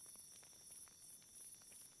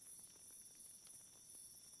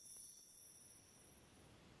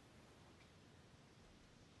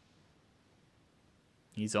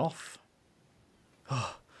 He's off.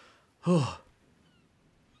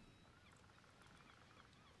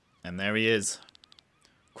 And there he is.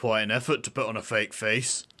 Quite an effort to put on a fake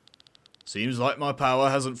face. Seems like my power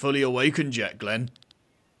hasn't fully awakened yet, Glenn.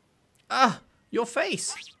 Ah, your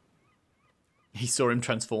face. He saw him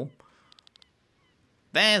transform.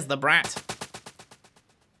 There's the brat.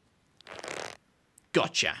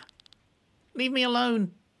 Gotcha. Leave me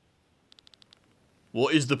alone.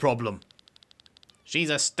 What is the problem? She's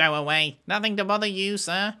a stowaway. Nothing to bother you,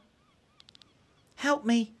 sir. Help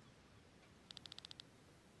me.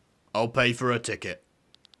 I'll pay for a ticket.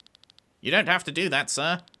 You don't have to do that,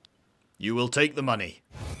 sir. You will take the money.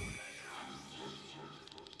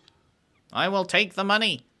 I will take the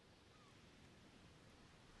money.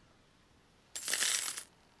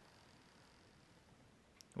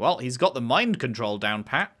 Well, he's got the mind control down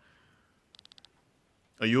pat.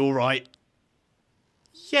 Are you alright?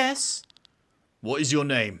 Yes. What is your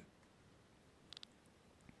name?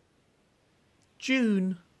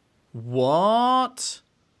 June. What?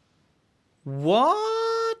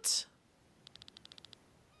 What?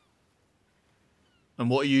 And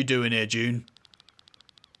what are you doing here, June?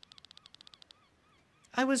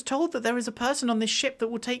 I was told that there is a person on this ship that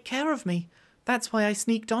will take care of me. That's why I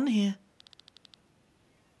sneaked on here.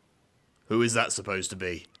 Who is that supposed to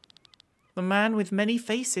be? The man with many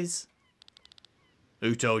faces.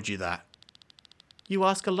 Who told you that? You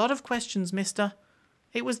ask a lot of questions, mister.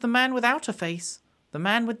 It was the man without a face. The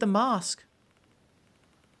man with the mask.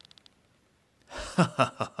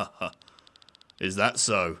 Is that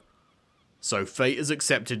so? So fate has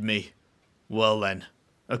accepted me. Well then,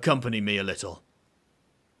 accompany me a little.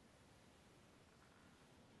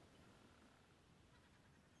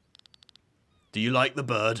 Do you like the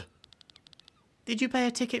bird? Did you pay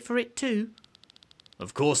a ticket for it too?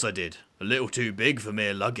 Of course I did. A little too big for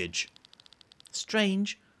mere luggage.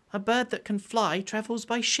 Strange. A bird that can fly travels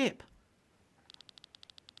by ship.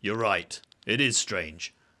 You're right. It is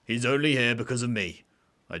strange. He's only here because of me.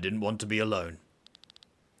 I didn't want to be alone.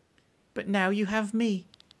 But now you have me.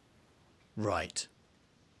 Right.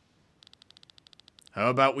 How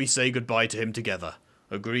about we say goodbye to him together?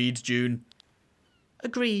 Agreed, June?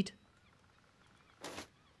 Agreed.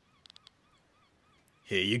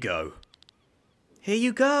 Here you go. Here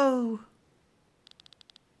you go.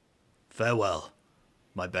 Farewell,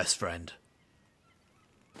 my best friend.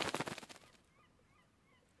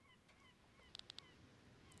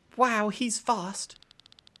 Wow, he's fast.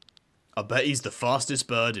 I bet he's the fastest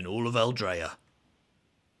bird in all of Eldrea.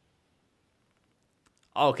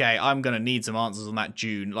 Okay, I'm gonna need some answers on that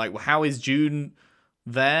June. Like, how is June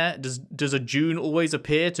there? Does a June always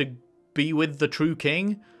appear to be with the true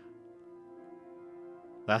king?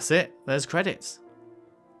 That's it. There's credits.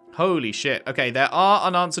 Holy shit. Okay, there are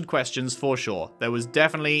unanswered questions for sure. There was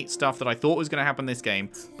definitely stuff that I thought was going to happen this game,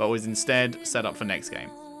 but was instead set up for next game.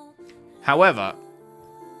 However,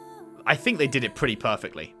 I think they did it pretty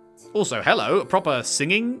perfectly. Also, hello, proper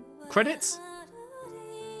singing credits?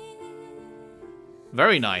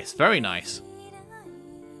 Very nice, very nice.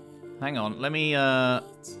 Hang on, let me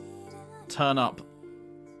turn up.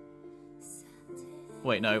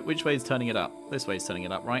 Wait, no, which way is turning it up? This way is turning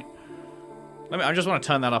it up, right? I just want to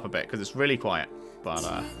turn that up a bit, because it's really quiet. But,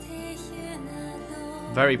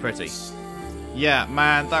 very pretty. Yeah,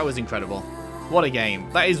 man, that was incredible. What a game.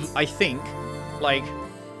 That is, I think, like,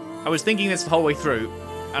 I was thinking this the whole way through,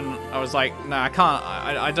 and I was like, nah, I can't,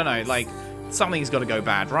 I don't know, like, something's got to go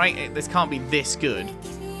bad, right? This can't be this good.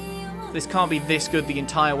 This can't be this good the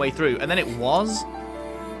entire way through. And then it was,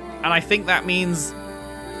 and I think that means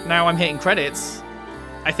now I'm hitting credits.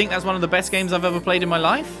 I think that's one of the best games I've ever played in my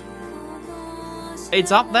life.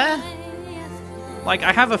 It's up there. Like,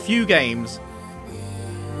 I have a few games.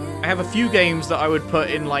 I have a few games that I would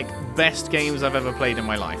put in, like, best games I've ever played in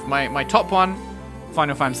my life. My top one,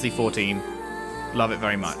 Final Fantasy XIV. Love it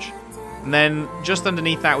very much. And then, just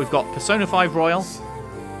underneath that, we've got Persona 5 Royal.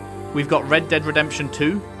 We've got Red Dead Redemption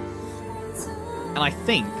 2. And I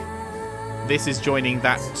think this is joining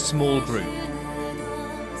that small group.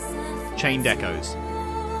 Chained Echoes.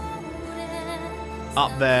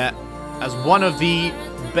 Up there as one of the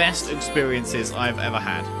best experiences I've ever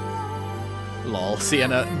had. Lol,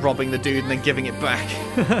 Sienna robbing the dude and then giving it back.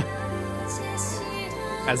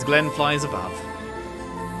 As Glenn flies above.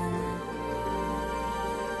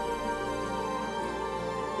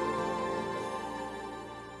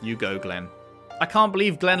 You go, Glenn. I can't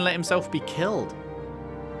believe Glenn let himself be killed.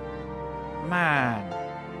 Man.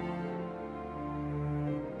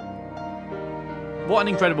 What an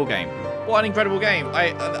incredible game. What an incredible game.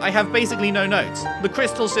 I have basically no notes. The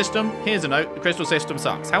Crystal System, here's a note, the Crystal System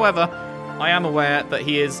sucks. However, I am aware that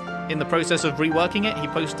he is in the process of reworking it. He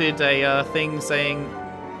posted a thing saying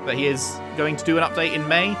that he is going to do an update in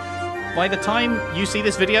May. By the time you see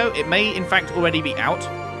this video, it may in fact already be out.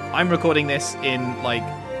 I'm recording this in like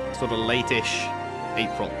sort of late-ish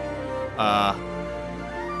April.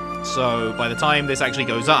 So by the time this actually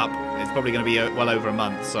goes up, it's probably going to be well over a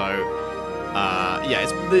month. So yeah,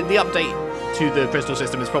 it's the update to the Crystal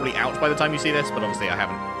System is probably out by the time you see this, but obviously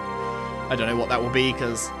I don't know what that will be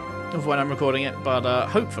because of when I'm recording it, but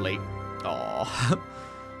hopefully,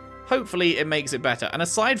 hopefully it makes it better. And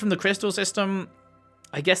aside from the Crystal System,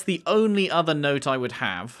 I guess the only other note I would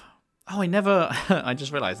have... Oh, I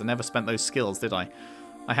just realized I never spent those skills, did I?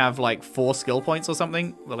 I have like 4 skill points or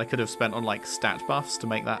something that I could have spent on like stat buffs to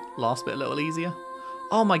make that last bit a little easier.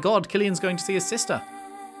 Oh my god, Killian's going to see his sister.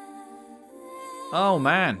 Oh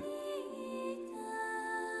man.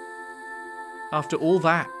 After all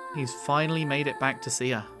that, he's finally made it back to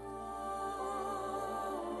see her.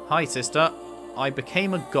 Hi sister, I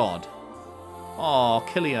became a god. Oh,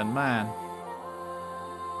 Killian, man.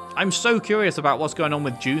 I'm so curious about what's going on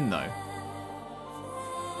with June, though.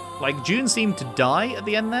 Like, June seemed to die at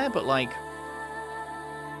the end there, but, like...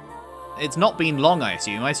 It's not been long, I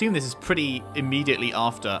assume. I assume this is pretty immediately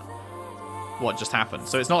after what just happened.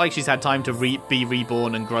 So it's not like she's had time to be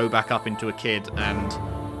reborn and grow back up into a kid,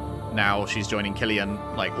 and now she's joining Killian,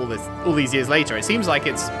 like, all these years later. It seems like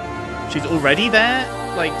she's already there,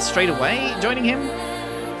 like, straight away, joining him.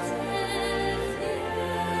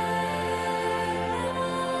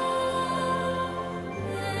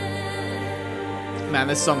 Man,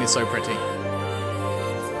 this song is so pretty.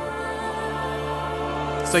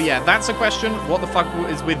 So yeah, that's a question. What the fuck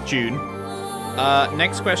is with June?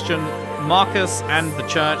 Next question, Marcus and the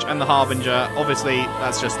Church and the Harbinger. Obviously,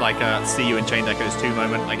 that's just like a see you in Chained Echoes 2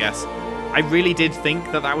 moment, I guess. I really did think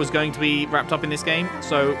that was going to be wrapped up in this game,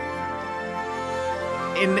 so...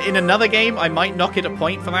 In another game, I might knock it a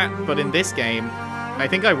point for that, but in this game, I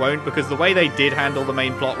think I won't, because the way they did handle the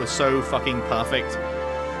main plot was so fucking perfect.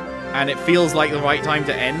 And it feels like the right time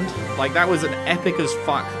to end. Like, that was an epic as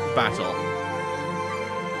fuck battle.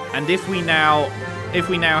 And if we now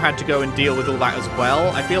had to go and deal with all that as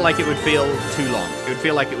well, I feel like it would feel too long. It would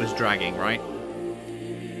feel like it was dragging, right?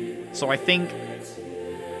 So I think,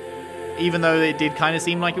 even though it did kind of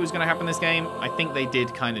seem like it was going to happen this game, I think they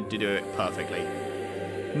did kind of do it perfectly.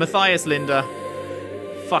 Matthias Linda,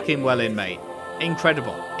 fucking well in, mate.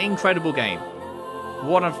 Incredible. Incredible game.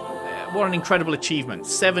 What an incredible achievement.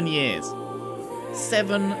 7 years.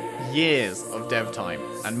 7 years of dev time.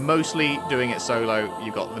 And mostly doing it solo.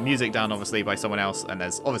 You got the music done, obviously, by someone else. And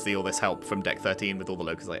there's obviously all this help from Deck 13 with all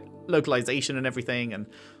the localization and everything and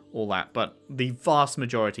all that. But the vast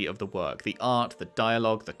majority of the work, the art, the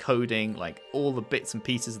dialogue, the coding, like all the bits and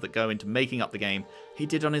pieces that go into making up the game, he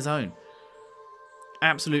did on his own.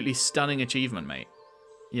 Absolutely stunning achievement, mate.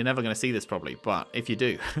 You're never going to see this probably, but if you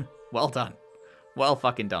do, well done. Well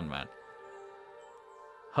fucking done, man.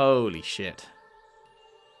 Holy shit.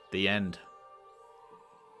 The end.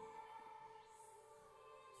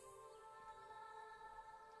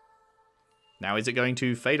 Now, is it going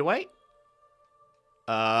to fade away?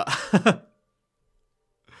 I'm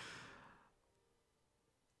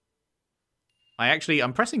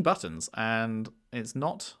pressing buttons and it's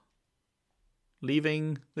not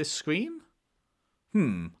leaving this screen?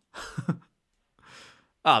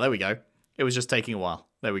 Ah, there we go. It was just taking a while.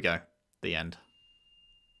 There we go. The end.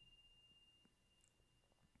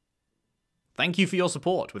 Thank you for your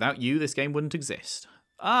support. Without you, this game wouldn't exist.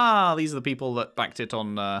 Ah, these are the people that backed it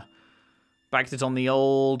on the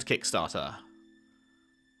old Kickstarter.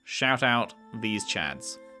 Shout out these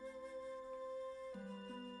chads.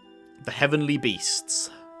 The Heavenly Beasts.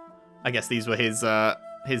 I guess these were his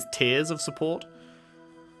tiers of support.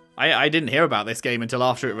 I didn't hear about this game until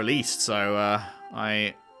after it released, so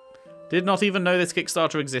I did not even know this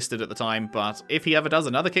Kickstarter existed at the time, but if he ever does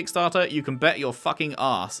another Kickstarter, you can bet your fucking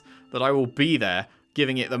ass that I will be there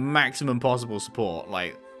giving it the maximum possible support.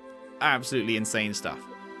 Like, absolutely insane stuff.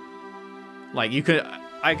 Like, you could...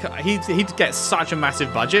 He'd get such a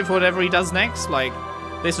massive budget for whatever he does next. Like,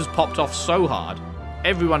 this has popped off so hard.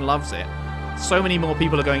 Everyone loves it. So many more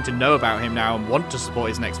people are going to know about him now and want to support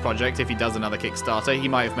his next project if he does another Kickstarter. He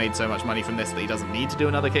might have made so much money from this that he doesn't need to do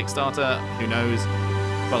another Kickstarter. Who knows?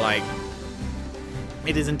 But, like,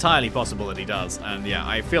 it is entirely possible that he does. And, yeah,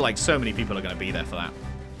 I feel like so many people are going to be there for that.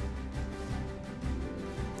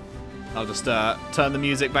 I'll just turn the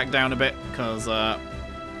music back down a bit, because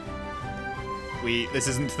this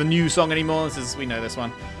isn't the new song anymore. We know this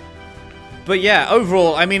one. But yeah,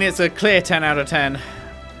 overall, I mean, it's a clear 10 out of 10.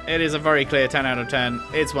 It is a very clear 10 out of 10.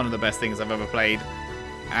 It's one of the best things I've ever played.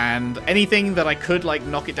 And anything that I could, like,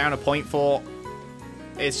 knock it down a point for,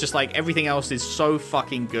 it's just like everything else is so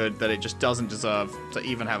fucking good that it just doesn't deserve to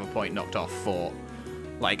even have a point knocked off for,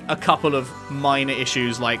 like, a couple of minor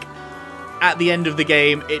issues. Like, at the end of the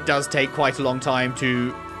game, it does take quite a long time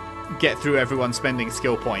to get through everyone spending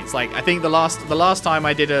skill points. Like, I think the last time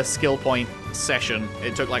I did a skill point session,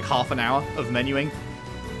 it took like half an hour of menuing,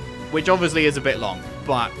 which obviously is a bit long,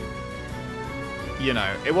 but, you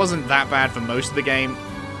know, it wasn't that bad for most of the game,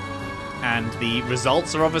 and the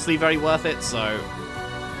results are obviously very worth it, so,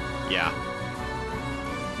 yeah.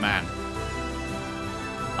 Man.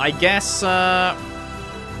 I guess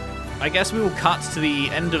we will cut to the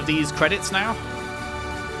end of these credits now.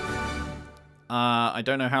 I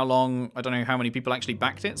don't know how long, I don't know how many people actually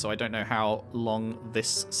backed it, so I don't know how long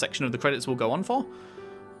this section of the credits will go on for.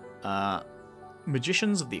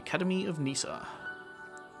 Magicians of the Academy of Nisa.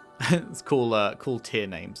 It's cool, cool tier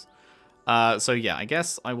names. So yeah, I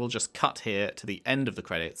guess I will just cut here to the end of the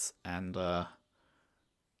credits and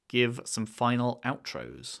give some final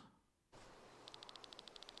outros.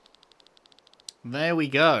 There we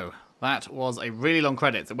go. That was a really long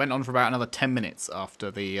credits. It went on for about another 10 minutes after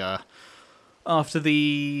the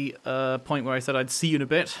point where I said I'd see you in a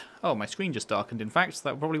bit. Oh, my screen just darkened, in fact.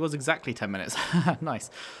 That probably was exactly 10 minutes. Nice.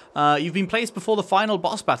 You've been placed before the final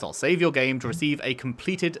boss battle. Save your game to receive a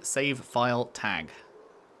completed save file tag.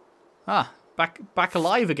 Ah, back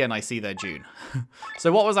alive again, I see there, June.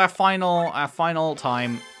 So what was our final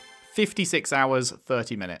time? 56 hours,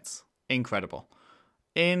 30 minutes. Incredible.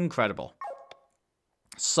 Incredible.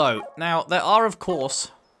 So, now, there are, of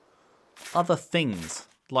course, other things.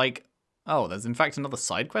 Like, oh, there's in fact another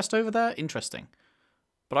side quest over there? Interesting.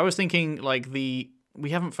 But I was thinking, like, we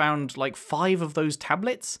haven't found, like, 5 of those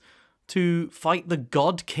tablets to fight the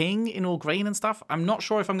God King in Orgrain and stuff. I'm not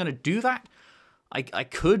sure if I'm going to do that. I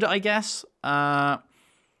could, I guess. But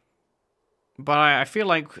I feel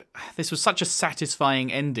like this was such a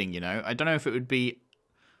satisfying ending, you know? I don't know if it would be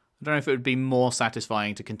more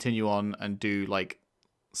satisfying to continue on and do, like,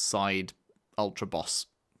 side ultra boss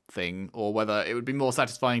thing, or whether it would be more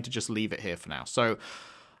satisfying to just leave it here for now. So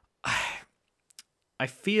I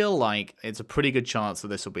feel like it's a pretty good chance that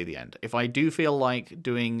this will be the end. If I do feel like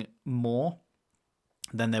doing more,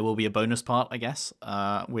 then there will be a bonus part, I guess,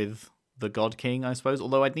 with the God King, I suppose.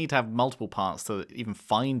 Although I'd need to have multiple parts to even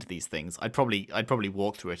find these things. I'd probably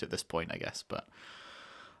walk through it at this point, I guess. But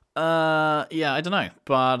yeah, I don't know.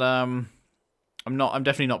 But I'm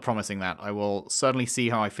definitely not promising that. I will certainly see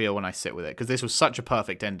how I feel when I sit with it, because this was such a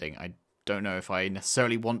perfect ending. I don't know if I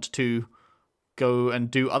necessarily want to go and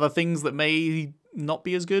do other things that may not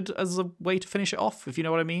be as good as a way to finish it off, if you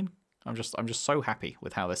know what I mean. I'm just so happy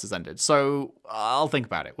with how this has ended. So I'll think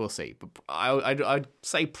about it. We'll see. But I'd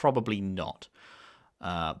say probably not.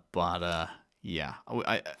 But yeah,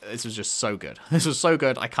 this was just so good. This was so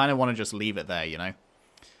good. I kind of want to just leave it there, you know.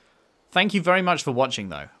 Thank you very much for watching,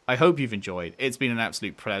 though. I hope you've enjoyed. It's been an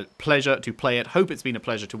absolute pleasure to play it. Hope it's been a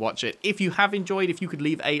pleasure to watch it. If you have enjoyed, if you could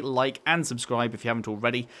leave a like and subscribe if you haven't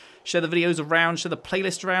already. Share the videos around, share the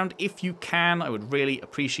playlist around if you can. I would really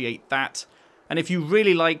appreciate that. And if you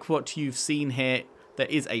really like what you've seen here, there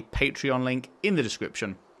is a Patreon link in the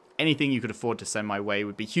description. Anything you could afford to send my way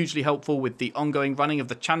would be hugely helpful with the ongoing running of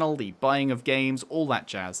the channel, the buying of games, all that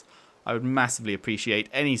jazz. I would massively appreciate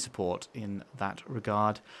any support in that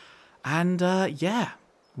regard. And yeah,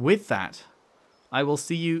 with that, I will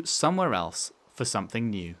see you somewhere else for something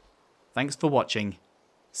new. Thanks for watching.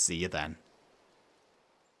 See you then.